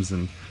games,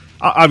 and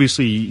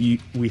obviously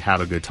we have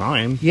a good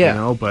time.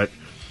 Yeah. But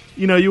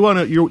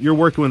you're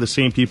working with the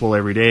same people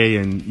every day,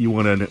 and you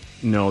want to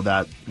know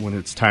that when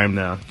it's time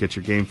to get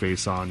your game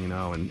face on,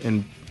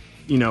 and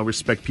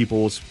respect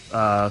people's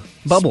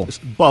bubble,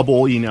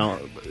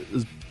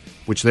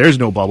 which there's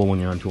no bubble when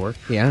you're on tour.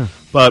 Yeah.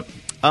 But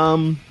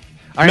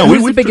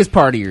who's the biggest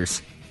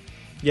partiers?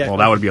 Yeah. Well,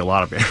 that would be a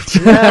lot of bands.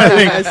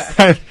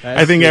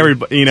 I think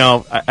everybody,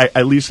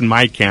 at least in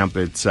my camp,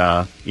 it's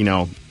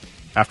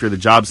after the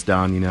job's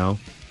done,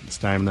 it's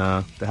time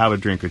to have a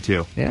drink or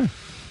two. Yeah.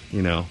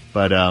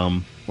 But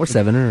or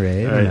 7 or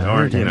 8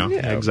 or 10.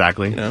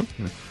 Exactly.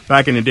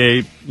 Back in the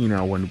day,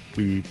 when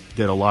we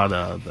did a lot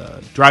of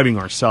the driving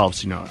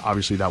ourselves,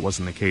 obviously that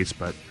wasn't the case,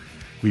 but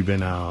we've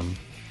been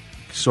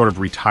sort of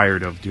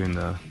retired of doing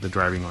the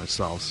driving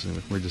ourselves.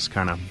 We're just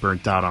kind of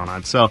burnt out on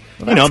it. So,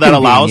 that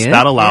allows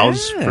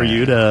for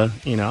you to,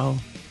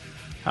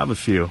 have a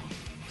few.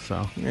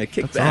 So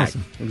kick back.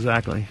 Awesome.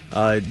 Exactly.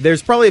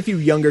 There's probably a few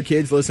younger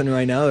kids listening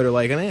right now that are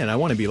like, man, I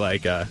want to be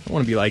like Dave.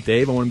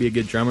 I want to be a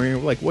good drummer.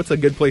 Like, what's a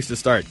good place to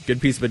start? Good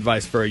piece of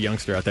advice for a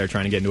youngster out there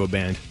trying to get into a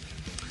band.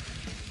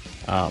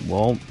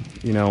 Well,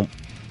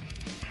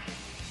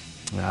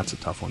 That's a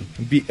tough one.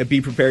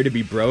 Be prepared to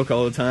be broke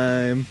all the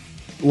time.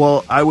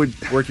 Well, I would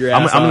work your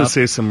ass I'm going to off.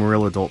 say some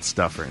real adult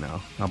stuff right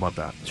now. How about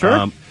that?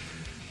 Sure.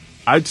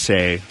 I'd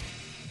say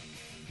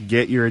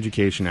get your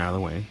education out of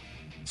the way.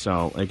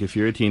 So, like, if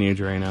you're a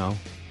teenager right now,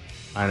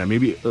 I don't know,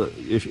 maybe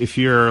if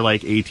you're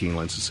like 18,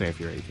 let's just say if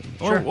you're 18,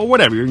 or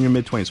whatever, you're in your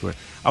mid 20s.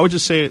 I would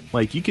just say,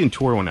 like, you can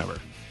tour whenever,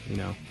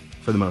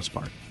 for the most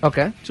part.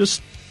 Okay.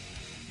 Just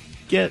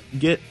get.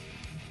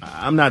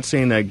 I'm not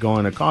saying that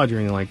going to college or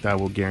anything like that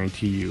will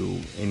guarantee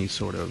you any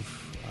sort of,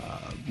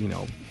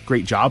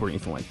 great job or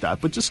anything like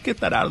that. But just get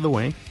that out of the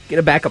way. Get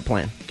a backup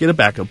plan. Get a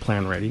backup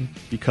plan ready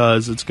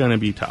because it's going to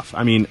be tough.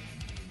 I mean,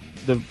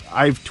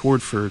 I've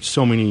toured for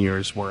so many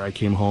years where I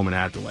came home and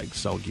I had to like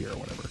sell gear or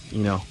whatever,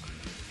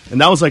 and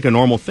that was like a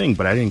normal thing.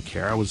 But I didn't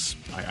care.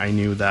 I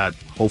knew that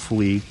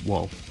hopefully,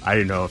 well, I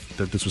didn't know if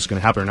that this was going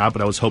to happen or not,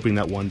 but I was hoping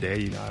that one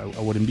day, I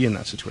wouldn't be in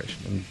that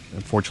situation. And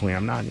unfortunately,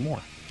 I'm not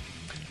anymore.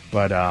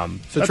 But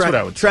so that's what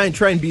I would try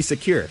and be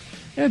secure.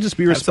 Yeah, just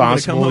be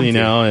responsible,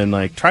 and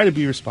like try to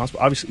be responsible.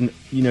 Obviously,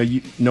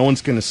 no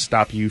one's going to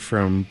stop you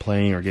from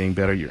playing or getting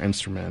better at your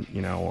instrument,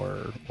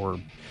 or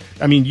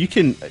I mean, you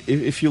can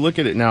if you look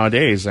at it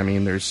nowadays. I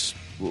mean, there's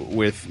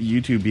with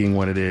YouTube being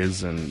what it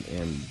is, and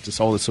just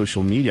all the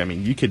social media. I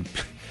mean, you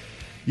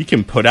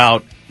can put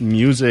out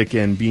music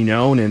and be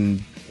known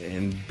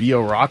and be a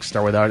rock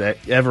star without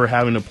ever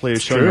having to play a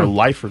show in your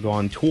life or go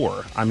on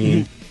tour. I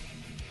mean.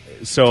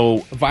 So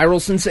viral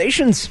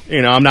sensations.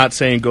 I'm not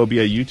saying go be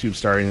a YouTube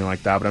star or anything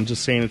like that, but I'm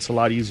just saying it's a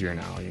lot easier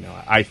now.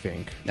 I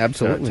think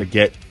absolutely to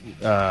get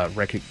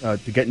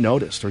to get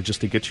noticed or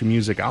just to get your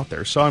music out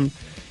there. So I'm,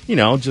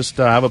 just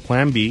have a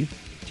plan B,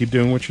 keep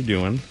doing what you're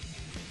doing,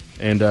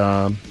 and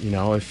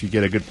if you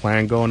get a good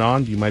plan going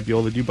on, you might be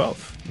able to do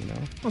both.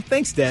 Well,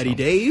 thanks, Daddy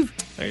Dave.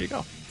 There you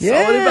go.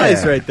 Solid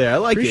advice right there. I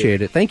like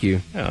Appreciate it. Thank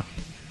you. Yeah.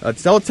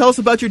 Tell us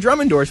about your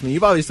drum endorsement.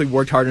 You've obviously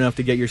worked hard enough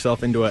to get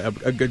yourself into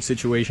a good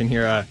situation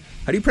here.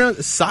 How do you pronounce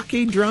it?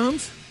 Sake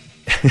drums?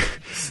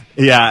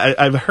 Yeah,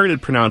 I've heard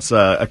it pronounced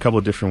a couple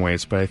of different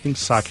ways, but I think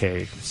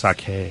sake.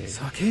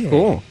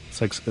 Cool. It's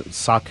like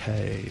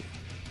sake.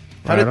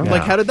 How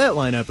did that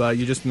line up?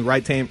 You just in the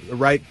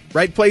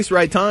right place,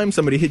 right time.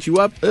 Somebody hit you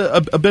up.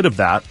 A bit of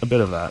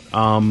that.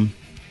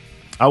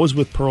 I was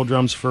with Pearl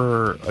Drums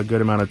for a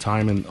good amount of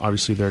time, and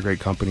obviously they're a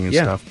great company and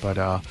stuff. But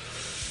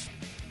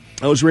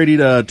I was ready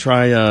to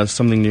try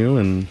something new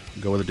and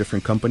go with a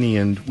different company.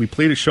 And we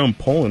played a show in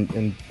Poland,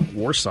 in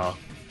Warsaw.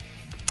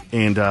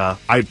 And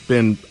I'd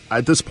been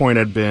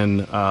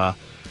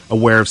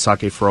aware of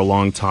Sake for a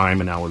long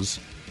time, and I was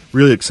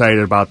really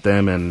excited about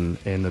them and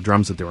the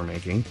drums that they were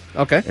making.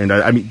 Okay. And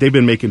I mean, they've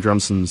been making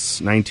drums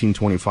since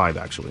 1925,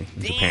 actually,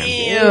 in Japan.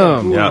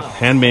 Damn. Yeah,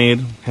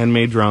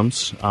 handmade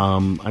drums.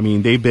 I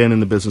mean, they've been in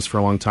the business for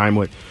a long time.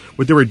 What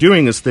they were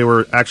doing is they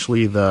were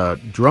actually the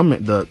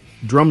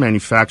drum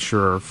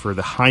manufacturer for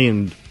the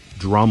high-end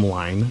drum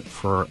line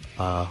for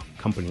a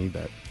company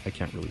that I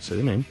can't really say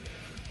the name,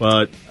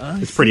 but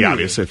it's pretty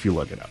obvious if you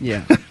look it up.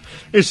 Yeah.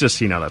 It's just,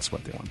 that's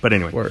what they want. But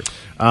anyway. Word.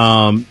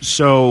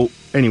 So,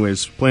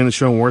 anyways, playing the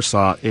show in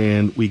Warsaw,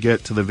 and we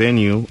get to the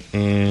venue,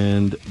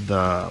 and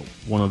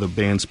one of the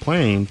bands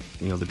playing,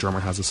 the drummer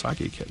has a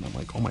Sake kit, and I'm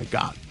like, oh my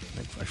God.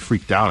 I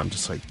freaked out. I'm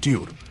just like,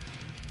 dude.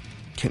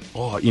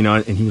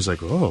 And he was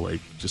like, oh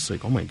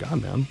my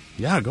God, man.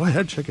 Yeah, go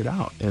ahead, check it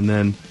out. And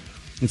then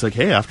he's like,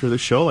 hey, after the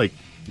show, like,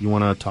 you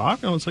want to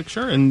talk? And I was like,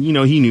 sure. And,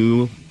 he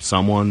knew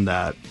someone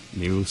that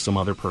knew some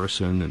other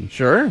person. And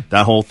sure.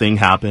 That whole thing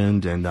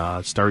happened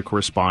and started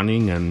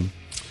corresponding. And,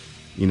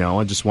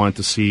 I just wanted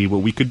to see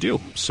what we could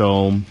do.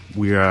 So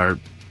we are,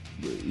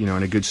 in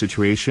a good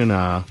situation.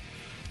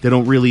 They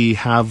don't really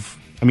have,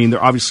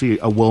 they're obviously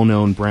a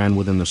well-known brand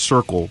within the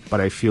circle,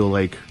 but I feel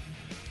like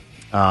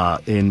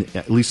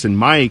at least in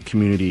my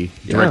community,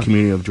 direct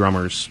community of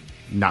drummers,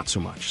 not so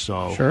much.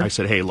 So I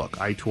said, hey, look,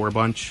 I tour a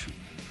bunch.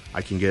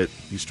 I can get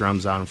these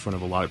drums out in front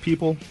of a lot of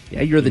people.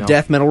 Yeah, you're the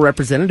death metal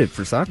representative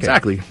for Sake.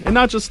 Exactly. And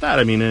not just that.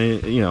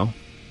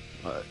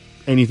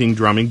 Anything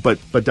drumming, but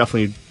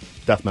definitely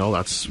death metal.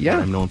 That's what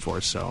I'm known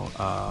for. So,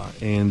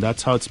 and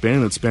that's how it's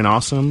been. It's been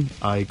awesome.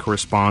 I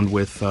correspond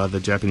with the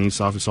Japanese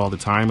office all the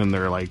time, and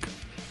they're like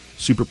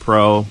super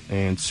pro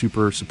and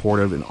super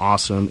supportive and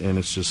awesome, and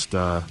it's just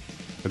a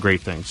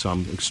great thing. So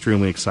I'm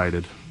extremely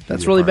excited.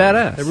 That's really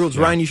badass. Hey, Rules,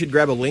 Ryan, you should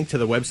grab a link to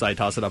the website,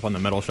 toss it up on the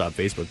Metal Shop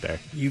Facebook there.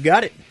 You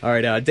got it. All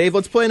right, Dave,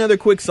 let's play another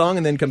quick song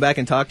and then come back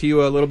and talk to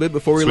you a little bit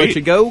before we let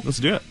you go. Let's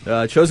do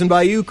it. Chosen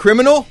by you,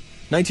 Criminal,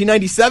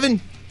 1997,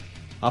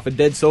 off of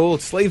Dead Soul,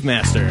 Slave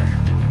Master.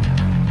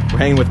 We're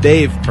hanging with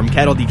Dave from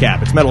Cattle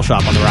Decap. It's Metal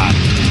Shop on the Rock.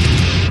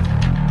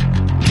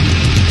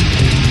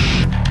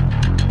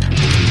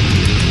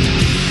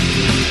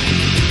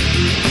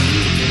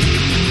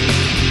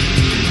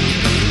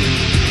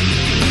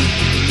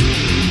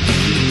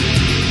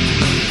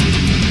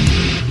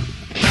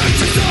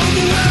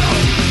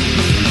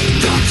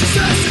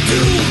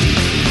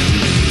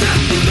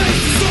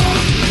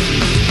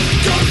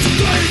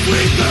 Try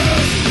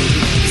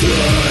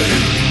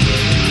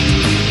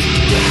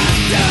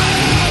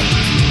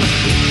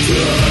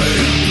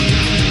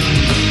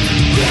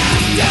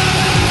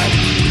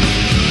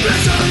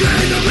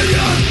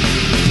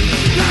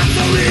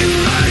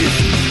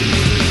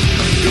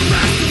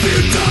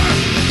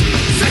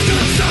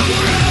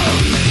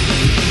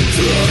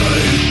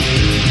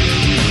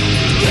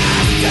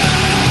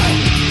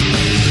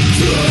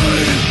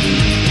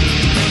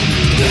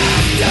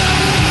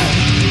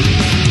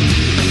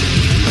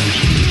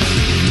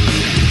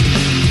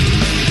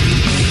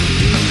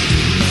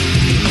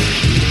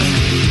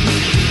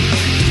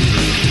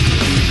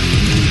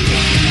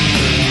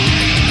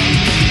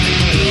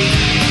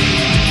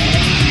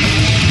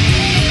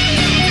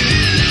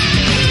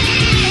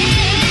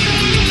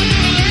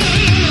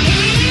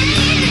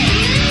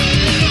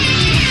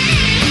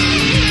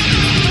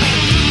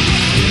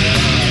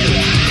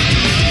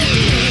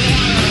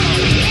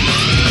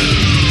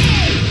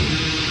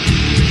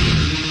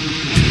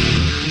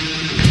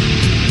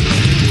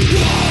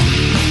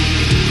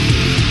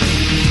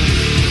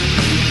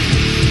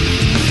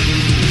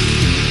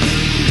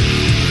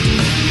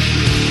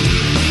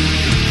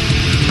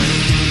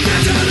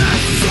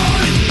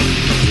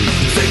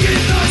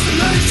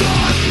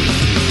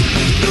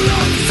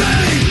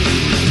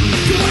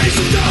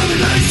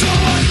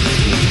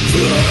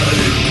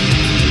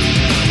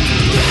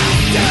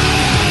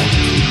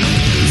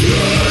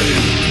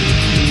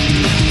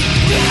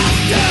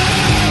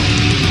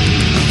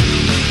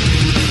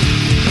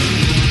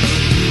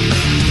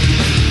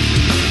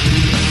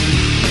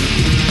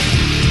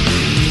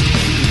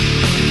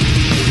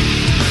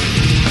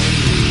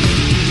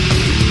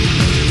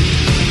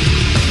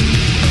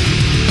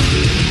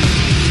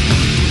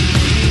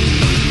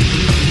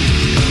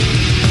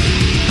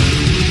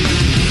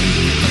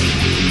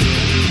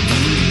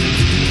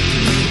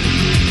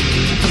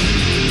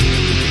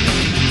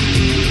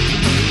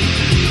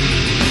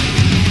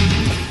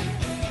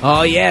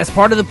Oh, yes,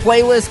 part of the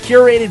playlist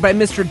curated by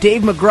Mr.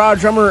 Dave McGraw,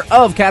 drummer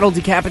of Cattle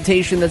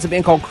Decapitation. That's a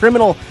band called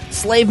Criminal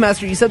Slave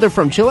Master. You said they're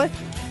from Chile?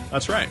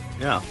 That's right.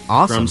 Yeah.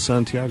 Awesome. From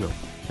Santiago.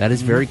 That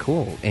is very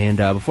cool. And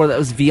before that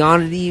was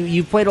Vianity.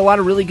 You've played a lot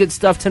of really good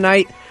stuff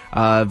tonight.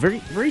 Very,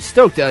 very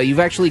stoked. You've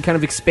actually kind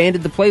of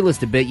expanded the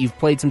playlist a bit. You've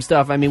played some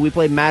stuff. I mean, we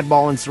played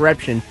Madball and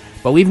Surreption,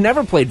 but we've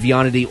never played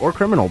Vianity or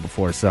Criminal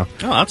before, so.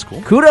 Oh, that's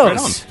cool.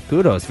 Kudos.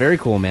 Kudos. Very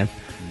cool, man.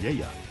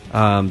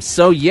 Yeah.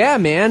 So, yeah,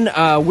 man,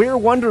 we're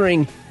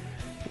wondering,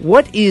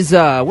 what's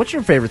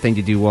your favorite thing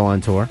to do while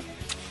on tour?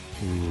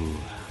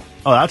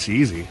 Oh, that's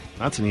easy.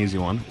 That's an easy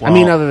one. I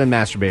mean, other than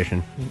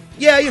masturbation.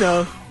 Yeah, you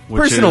know,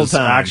 Which personal is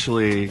time.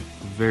 actually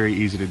very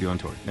easy to do on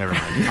tour. Never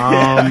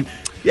mind.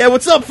 Yeah,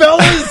 what's up,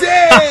 fellas?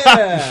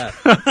 Yeah!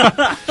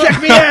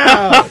 Check me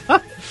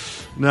out!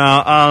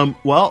 No,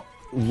 well,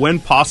 when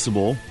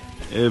possible,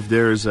 if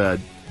there's a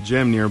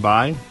gym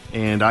nearby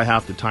and I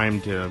have the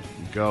time to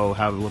go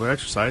have a little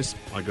exercise,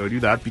 I go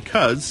do that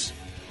because,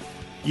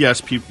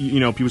 yes,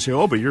 people say,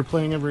 oh, but you're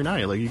playing every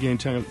night. Like, you're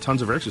getting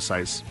tons of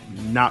exercise.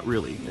 Not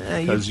really.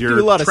 Because you you're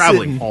do a lot of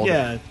traveling sitting. all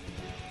day.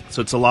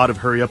 So it's a lot of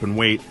hurry up and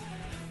wait.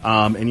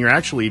 And you're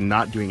actually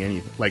not doing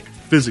anything, like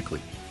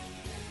physically,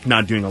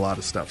 not doing a lot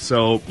of stuff.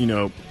 So,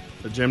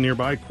 a gym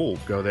nearby, cool,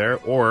 go there.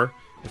 Or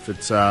if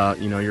it's,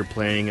 you're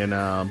playing in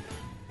a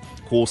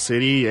cool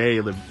city, hey,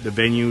 the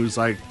venue's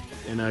like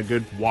in a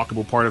good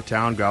walkable part of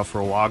town, go out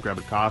for a walk, grab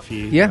a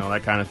coffee,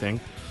 that kind of thing.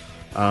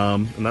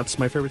 And that's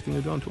my favorite thing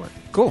to do on tour.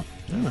 Cool.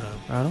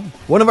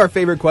 One of our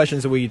favorite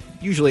questions that we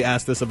usually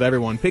ask this of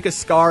everyone, pick a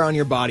scar on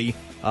your body,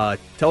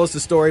 tell us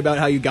the story about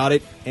how you got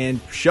it, and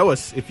show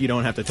us if you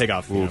don't have to take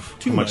off too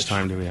How much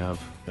time do we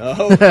have?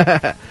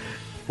 Oh.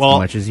 Well,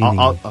 much as you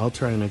I'll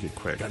try to make it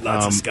quick.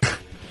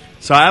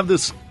 So I have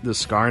this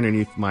scar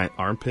underneath my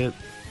armpit.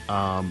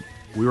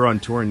 We were on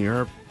tour in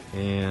Europe,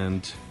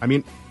 and I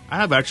mean, I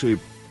have actually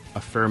a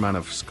fair amount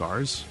of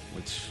scars,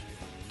 which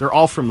they're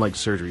all from like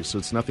surgery, so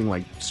it's nothing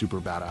like super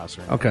badass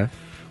or anything. Okay.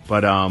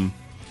 But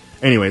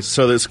anyways,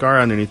 so the scar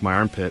underneath my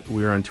armpit,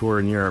 we were on tour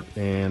in Europe,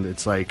 and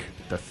it's like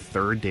the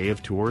third day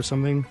of tour or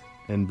something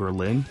in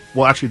Berlin.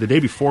 Well, actually, the day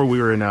before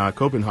we were in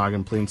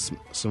Copenhagen playing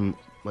some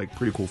like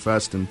pretty cool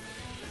fest, and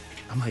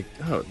I'm like,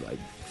 oh, like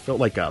felt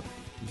like a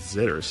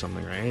zit or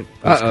something, right?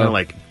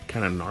 It's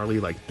kind of gnarly,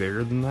 like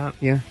bigger than that.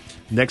 Yeah.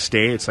 Next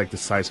day, it's like the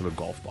size of a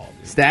golf ball.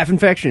 Dude. Staph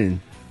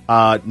infection.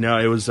 No,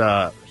 it was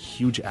a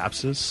huge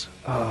abscess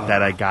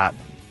that I got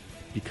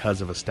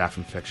because of a staph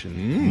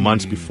infection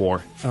months before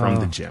from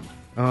the gym.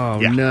 Oh,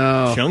 Yeah.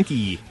 no.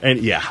 Chunky. And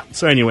yeah,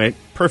 so anyway,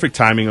 perfect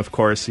timing, of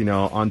course,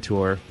 on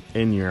tour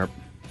in Europe.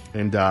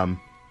 And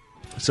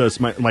so it's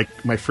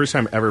my first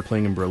time ever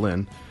playing in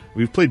Berlin.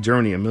 We've played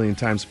Germany a million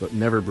times, but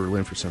never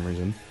Berlin for some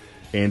reason.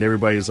 And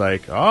everybody's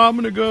like, oh, I'm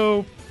going to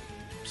go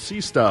see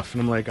stuff.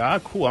 And I'm like,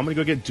 cool, I'm going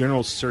to go get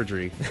general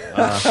surgery.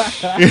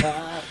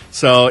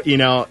 So,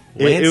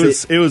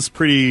 it was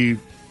pretty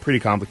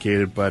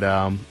complicated, but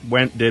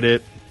did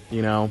it,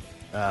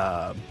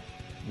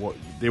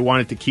 they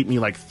wanted to keep me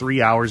like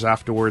 3 hours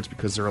afterwards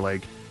because they're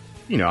like,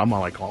 I'm on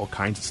like all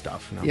kinds of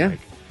stuff. And I'm like,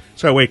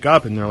 so I wake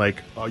up and they're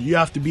like, oh, you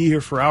have to be here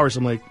for hours.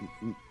 I'm like,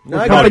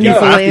 I pumping you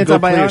full I of have to go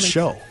play a antibiotics.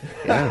 show.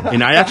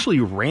 And I actually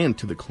ran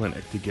to the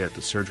clinic to get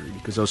the surgery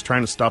because I was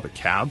trying to stop a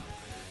cab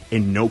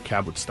and no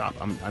cab would stop.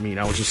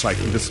 I was just like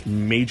in this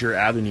major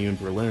avenue in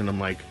Berlin and I'm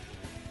like,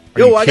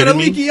 are you I got a kidding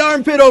me? leaky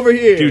armpit over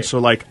here. Dude, so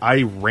like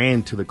I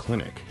ran to the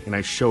clinic and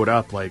I showed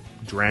up like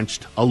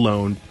drenched,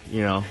 alone,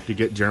 to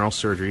get general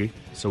surgery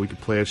so we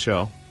could play a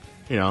show,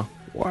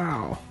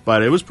 Wow.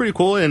 But it was pretty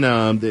cool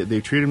and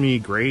they treated me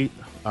great.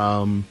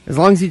 As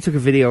long as you took a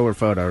video or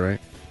photo, right?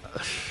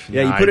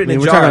 Yeah, you put it in a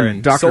We're jar talking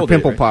and Dr. sold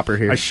Pimple it, right? Popper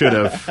here. I should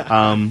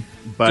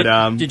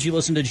have. Did you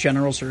listen to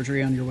General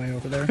Surgery on your way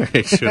over there?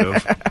 I should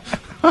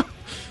have.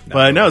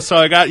 But no, so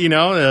I got,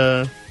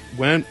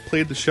 went,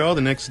 played the show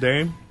the next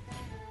day.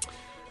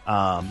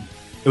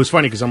 It was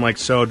funny because I'm like,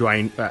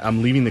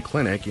 I'm leaving the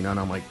clinic, and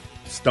I'm like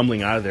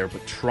stumbling out of there,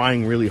 but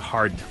trying really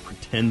hard to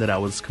pretend that I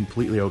was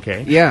completely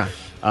okay. Yeah.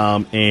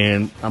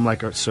 And I'm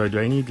like, so do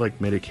I need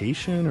like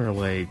medication or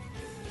like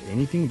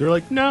anything? They're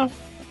like, no.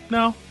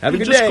 Have a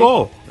good just day.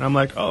 go. And I'm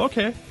like, oh,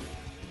 okay.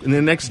 And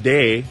the next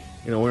day,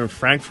 we're in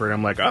Frankfurt.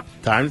 I'm like,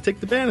 time to take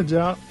the bandage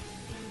out.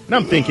 And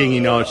I'm thinking,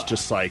 it's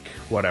just like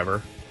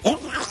whatever.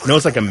 No,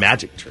 it's like a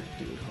magic trick,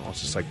 dude. I was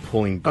just like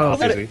pulling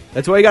gauzy.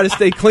 That's why you got to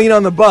stay clean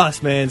on the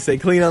bus, man. Stay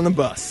clean on the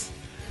bus.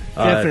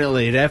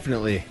 Definitely.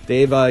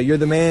 Dave, you're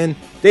the man.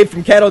 Dave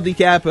from Cattle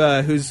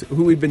Decap,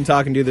 who we've been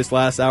talking to this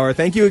last hour.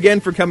 Thank you again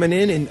for coming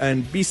in,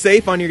 and be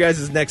safe on your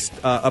guys' next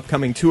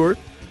upcoming tour.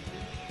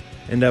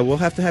 And we'll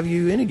have to have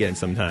you in again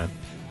sometime.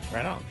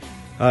 Right on.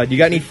 Do you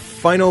got any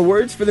final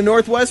words for the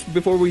Northwest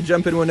before we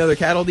jump into another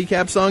Cattle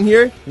Decap song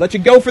here? Let you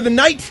go for the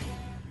night.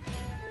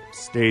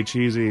 Stay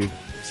cheesy.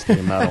 Stay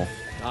metal.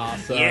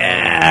 Awesome.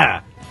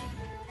 Yeah.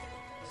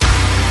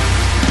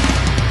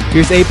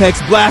 Here's Apex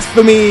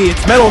Blasphemy.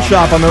 It's Metal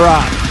Shop on the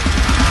Rock.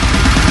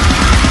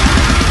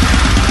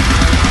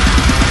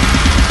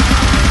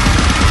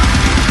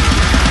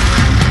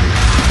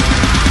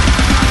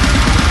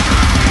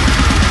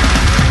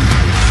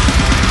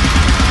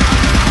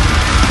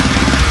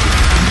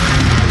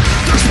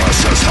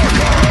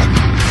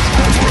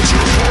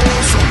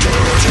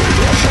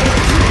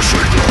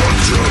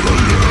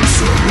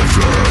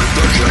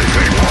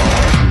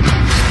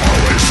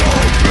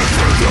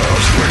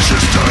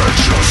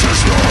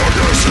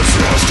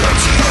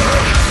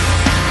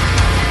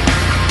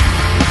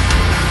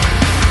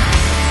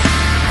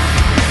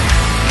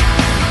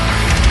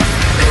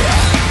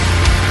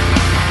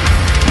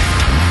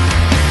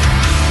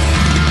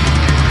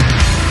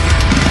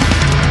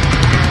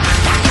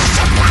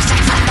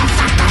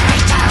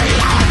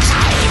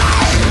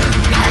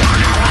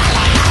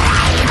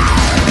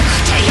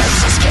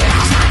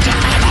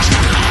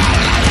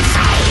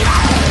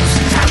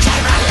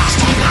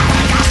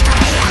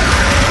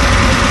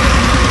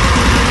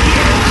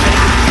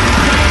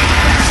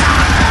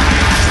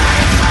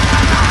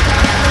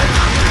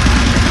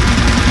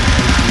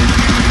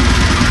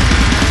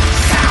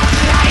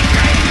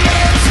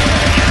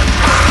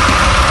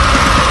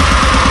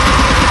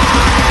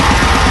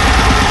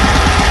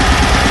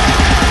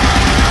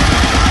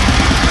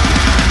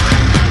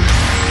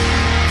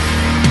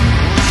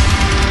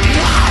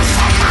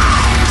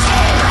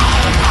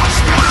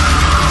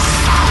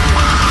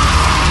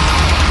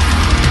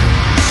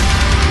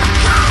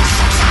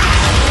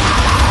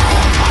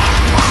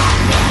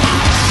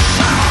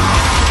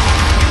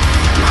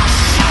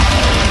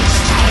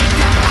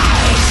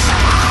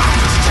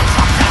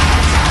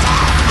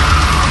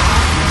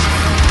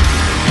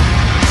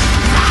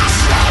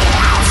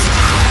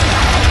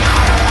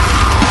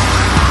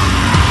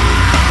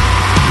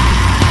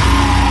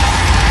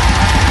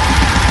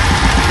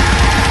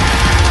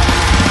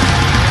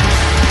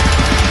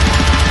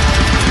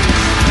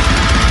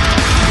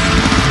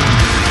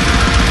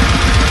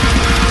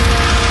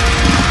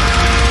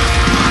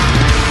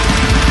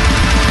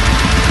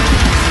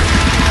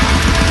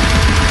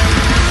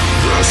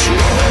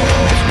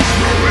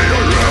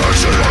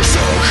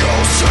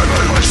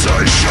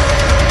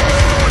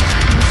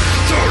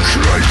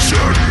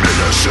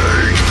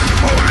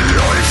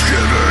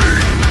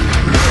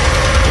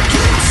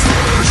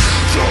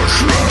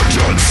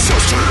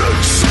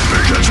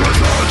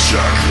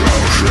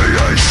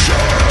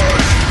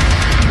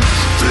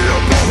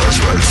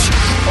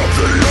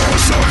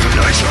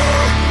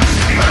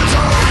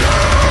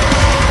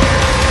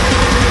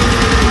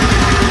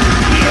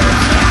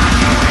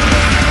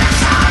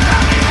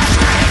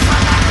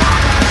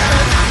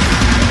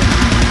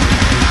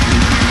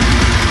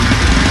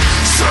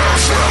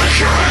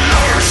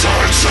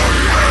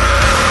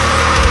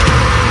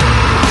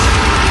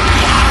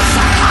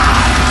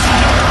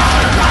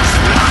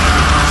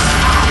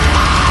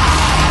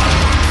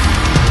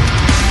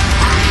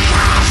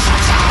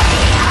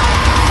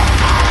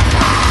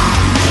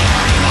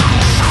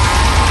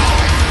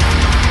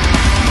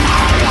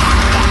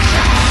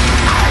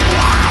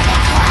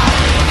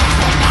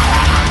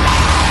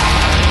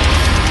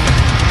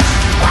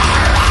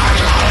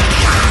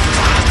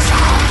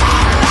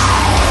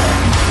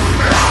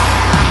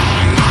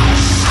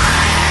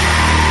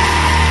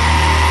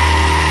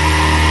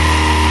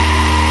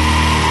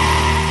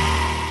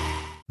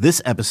 This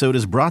episode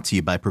is brought to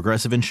you by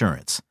Progressive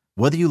Insurance.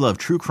 Whether you love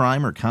true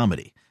crime or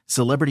comedy,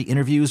 celebrity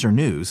interviews or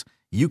news,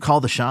 you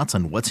call the shots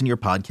on what's in your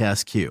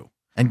podcast queue.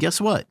 And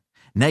guess what?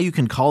 Now you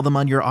can call them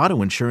on your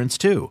auto insurance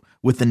too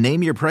with the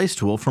Name Your Price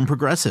tool from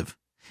Progressive.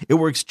 It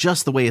works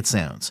just the way it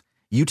sounds.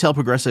 You tell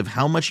Progressive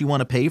how much you want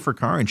to pay for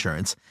car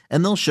insurance,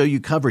 and they'll show you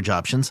coverage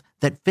options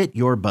that fit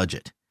your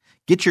budget.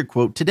 Get your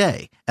quote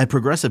today at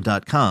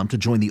Progressive.com to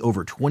join the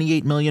over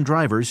 28 million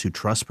drivers who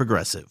trust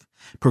Progressive.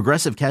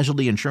 Progressive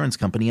Casualty Insurance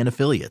Company and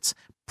Affiliates.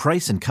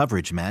 Price and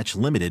coverage match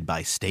limited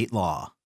by state law.